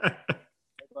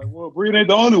 Like, well, Breed ain't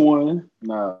the only one.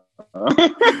 Nah. All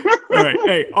right,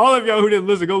 hey, all of y'all who didn't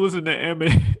listen, go listen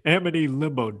to Amity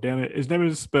Limbo. Damn it, his name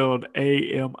is spelled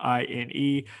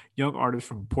Amine. Young artist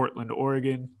from Portland,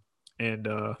 Oregon, and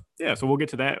yeah, so we'll get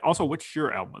to that. Also, what's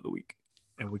your album of the week?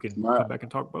 And we can come back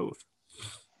and talk both.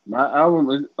 My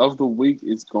album of the week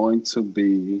is going to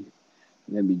be.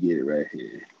 Let me get it right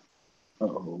here.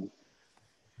 Oh,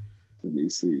 let me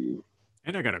see.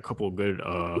 And I got a couple of good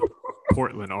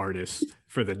Portland artists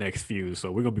for the next few,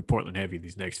 so we're gonna be Portland heavy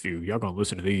these next few. Y'all gonna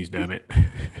listen to these, damn it.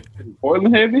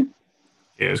 Portland heavy?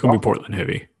 Yeah, it's gonna be Portland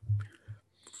heavy.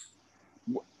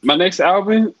 My next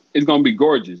album is gonna be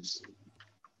Gorgeous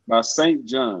by St.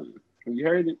 John. Have you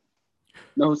heard it?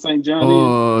 Know who St.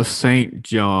 John is? St.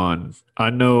 John. I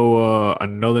know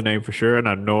the name for sure, and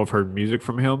I know I've heard music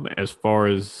from him. As far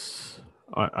as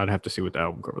I'd have to see what the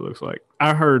album cover looks like.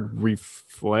 I heard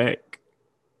Reflex.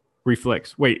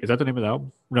 Wait, is that the name of the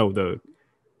album? No,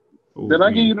 Did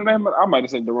I give you the name? I might have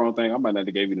said the wrong thing. I might not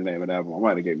have gave you the name of the album. I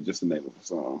might have gave you just the name of the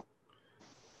song.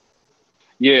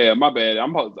 Yeah, my bad.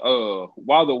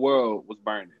 While the World Was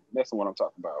Burning. That's the one I'm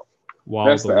talking about.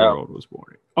 While the World Was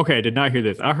Burning. Okay, I did not hear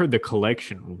this. I heard the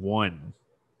Collection 1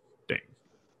 thing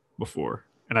before,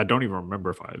 and I don't even remember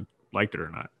if I liked it or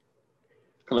not.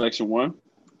 Collection 1?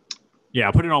 Yeah,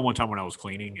 I put it on one time when I was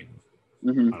cleaning, and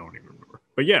I don't even remember.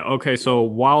 But yeah, okay, so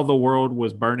While the World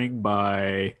Was Burning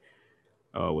by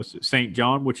what's it? St.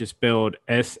 John, which is spelled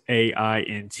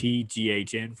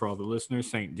SAINTGHN for all the listeners.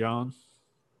 St. John.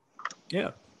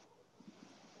 Yeah.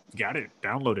 Got it.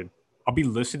 Downloaded. I'll be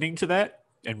listening to that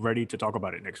and ready to talk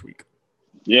about it next week.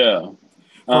 Yeah.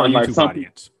 For our YouTube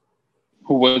audience.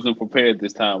 Who wasn't prepared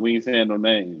this time. We ain't saying no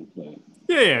names. But...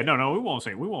 Yeah. No, we won't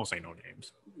say no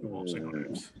names. We won't say no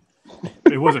names.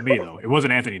 It wasn't me though. It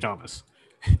wasn't Anthony Thomas.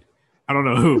 I don't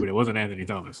know who, but it wasn't Anthony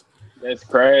Thomas. That's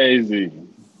crazy.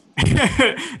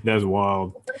 That's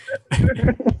wild.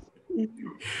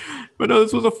 But no,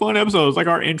 this was a fun episode. It's like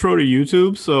our intro to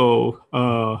YouTube. So,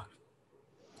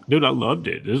 dude, I loved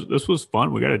it. This was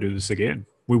fun. We got to do this again.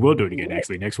 We will do it again,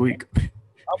 actually, next week. I'm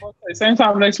about to say, same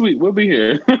time next week. We'll be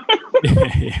here.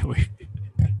 Yeah,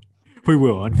 we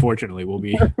will. Unfortunately, we'll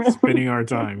be spending our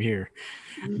time here.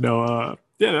 No,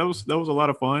 yeah, that was a lot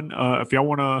of fun. If y'all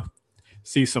want to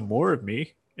see some more of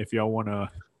me, if y'all want to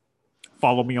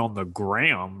follow me on the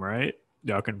gram, right?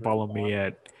 Y'all can follow me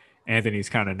at Anthony's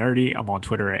Kind of Nerdy. I'm on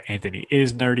Twitter at Anthony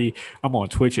is Nerdy. I'm on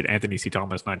Twitch at Anthony C.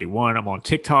 Thomas 91. I'm on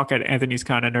TikTok at Anthony's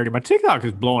Kind of Nerdy. My TikTok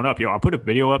is blowing up. Yo, I put a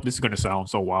video up. This is going to sound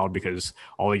so wild because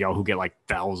all of y'all who get like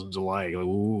thousands of likes,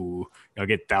 y'all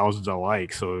get thousands of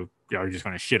likes. So y'all are just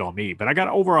going to shit on me. But I got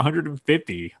over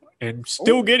 150 and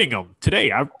still getting them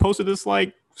today. I posted this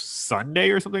like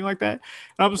Sunday or something like that.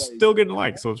 And I'm still getting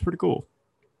likes. So it's pretty cool.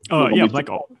 Yeah, I'm like,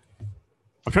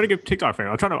 I'm trying to get TikTok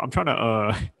famous. I'm trying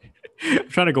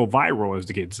to go viral, as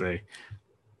the kids say.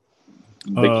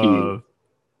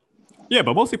 Yeah,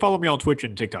 but mostly follow me on Twitch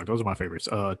and TikTok. Those are my favorites.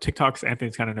 TikTok's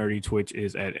Anthony's Kind of Nerdy. Twitch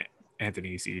is at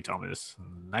Anthony C. Thomas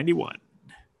 91.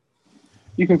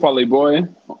 You can follow boy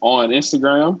on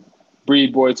Instagram,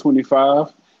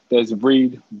 BreedBoy25. That's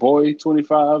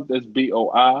BreedBoy25. That's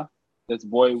BOI. That's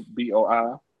Boy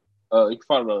BOI. You can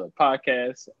follow the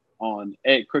podcast on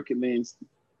 @CrookedLens.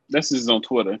 This is on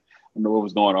Twitter. I don't know what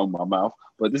was going on with my mouth,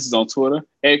 but this is on Twitter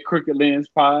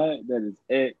 @CrookedLensPod. That is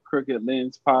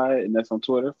 @CrookedLensPod, and that's on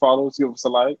Twitter. Follow us, give us a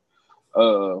like.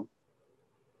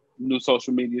 New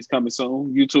social media is coming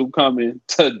soon. YouTube coming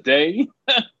today.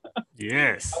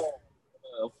 Yes.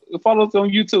 Follow us on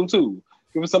YouTube too.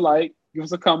 Give us a like. Give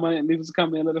us a comment. Leave us a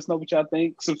comment. Let us know what y'all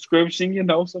think. Subscription,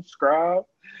 subscribe.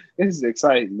 This is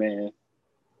exciting, man.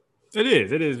 It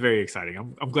is. It is very exciting.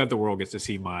 I'm glad the world gets to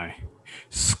see my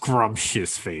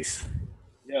scrumptious face.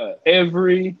 Yeah,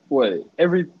 every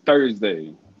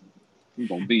Thursday, we're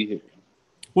gonna be here.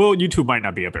 Well, YouTube might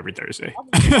not be up every Thursday,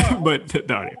 but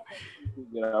no.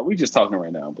 Yeah, we just talking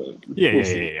right now, but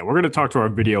yeah. We're gonna talk to our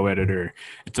video editor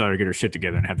and tell her to get her shit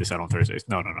together and have this out on Thursdays.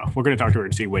 No. We're gonna talk to her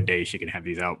and see what day she can have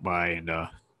these out by, and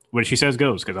what she says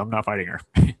goes. Because I'm not fighting her.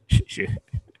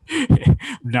 I'm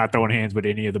not throwing hands with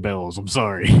any of the bells. I'm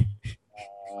sorry.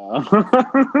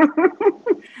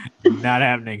 Not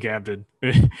happening, Captain.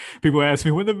 People ask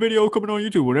me when the video coming on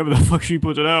YouTube. Whatever the fuck she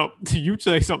puts it out, you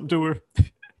say something to her.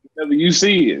 Whenever you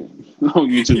see it on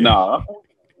YouTube, nah.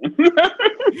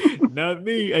 Not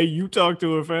me. Hey, you talk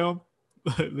to her, fam.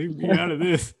 Leave me out of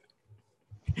this.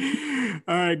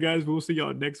 All right, guys. We'll see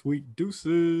y'all next week.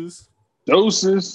 Deuces.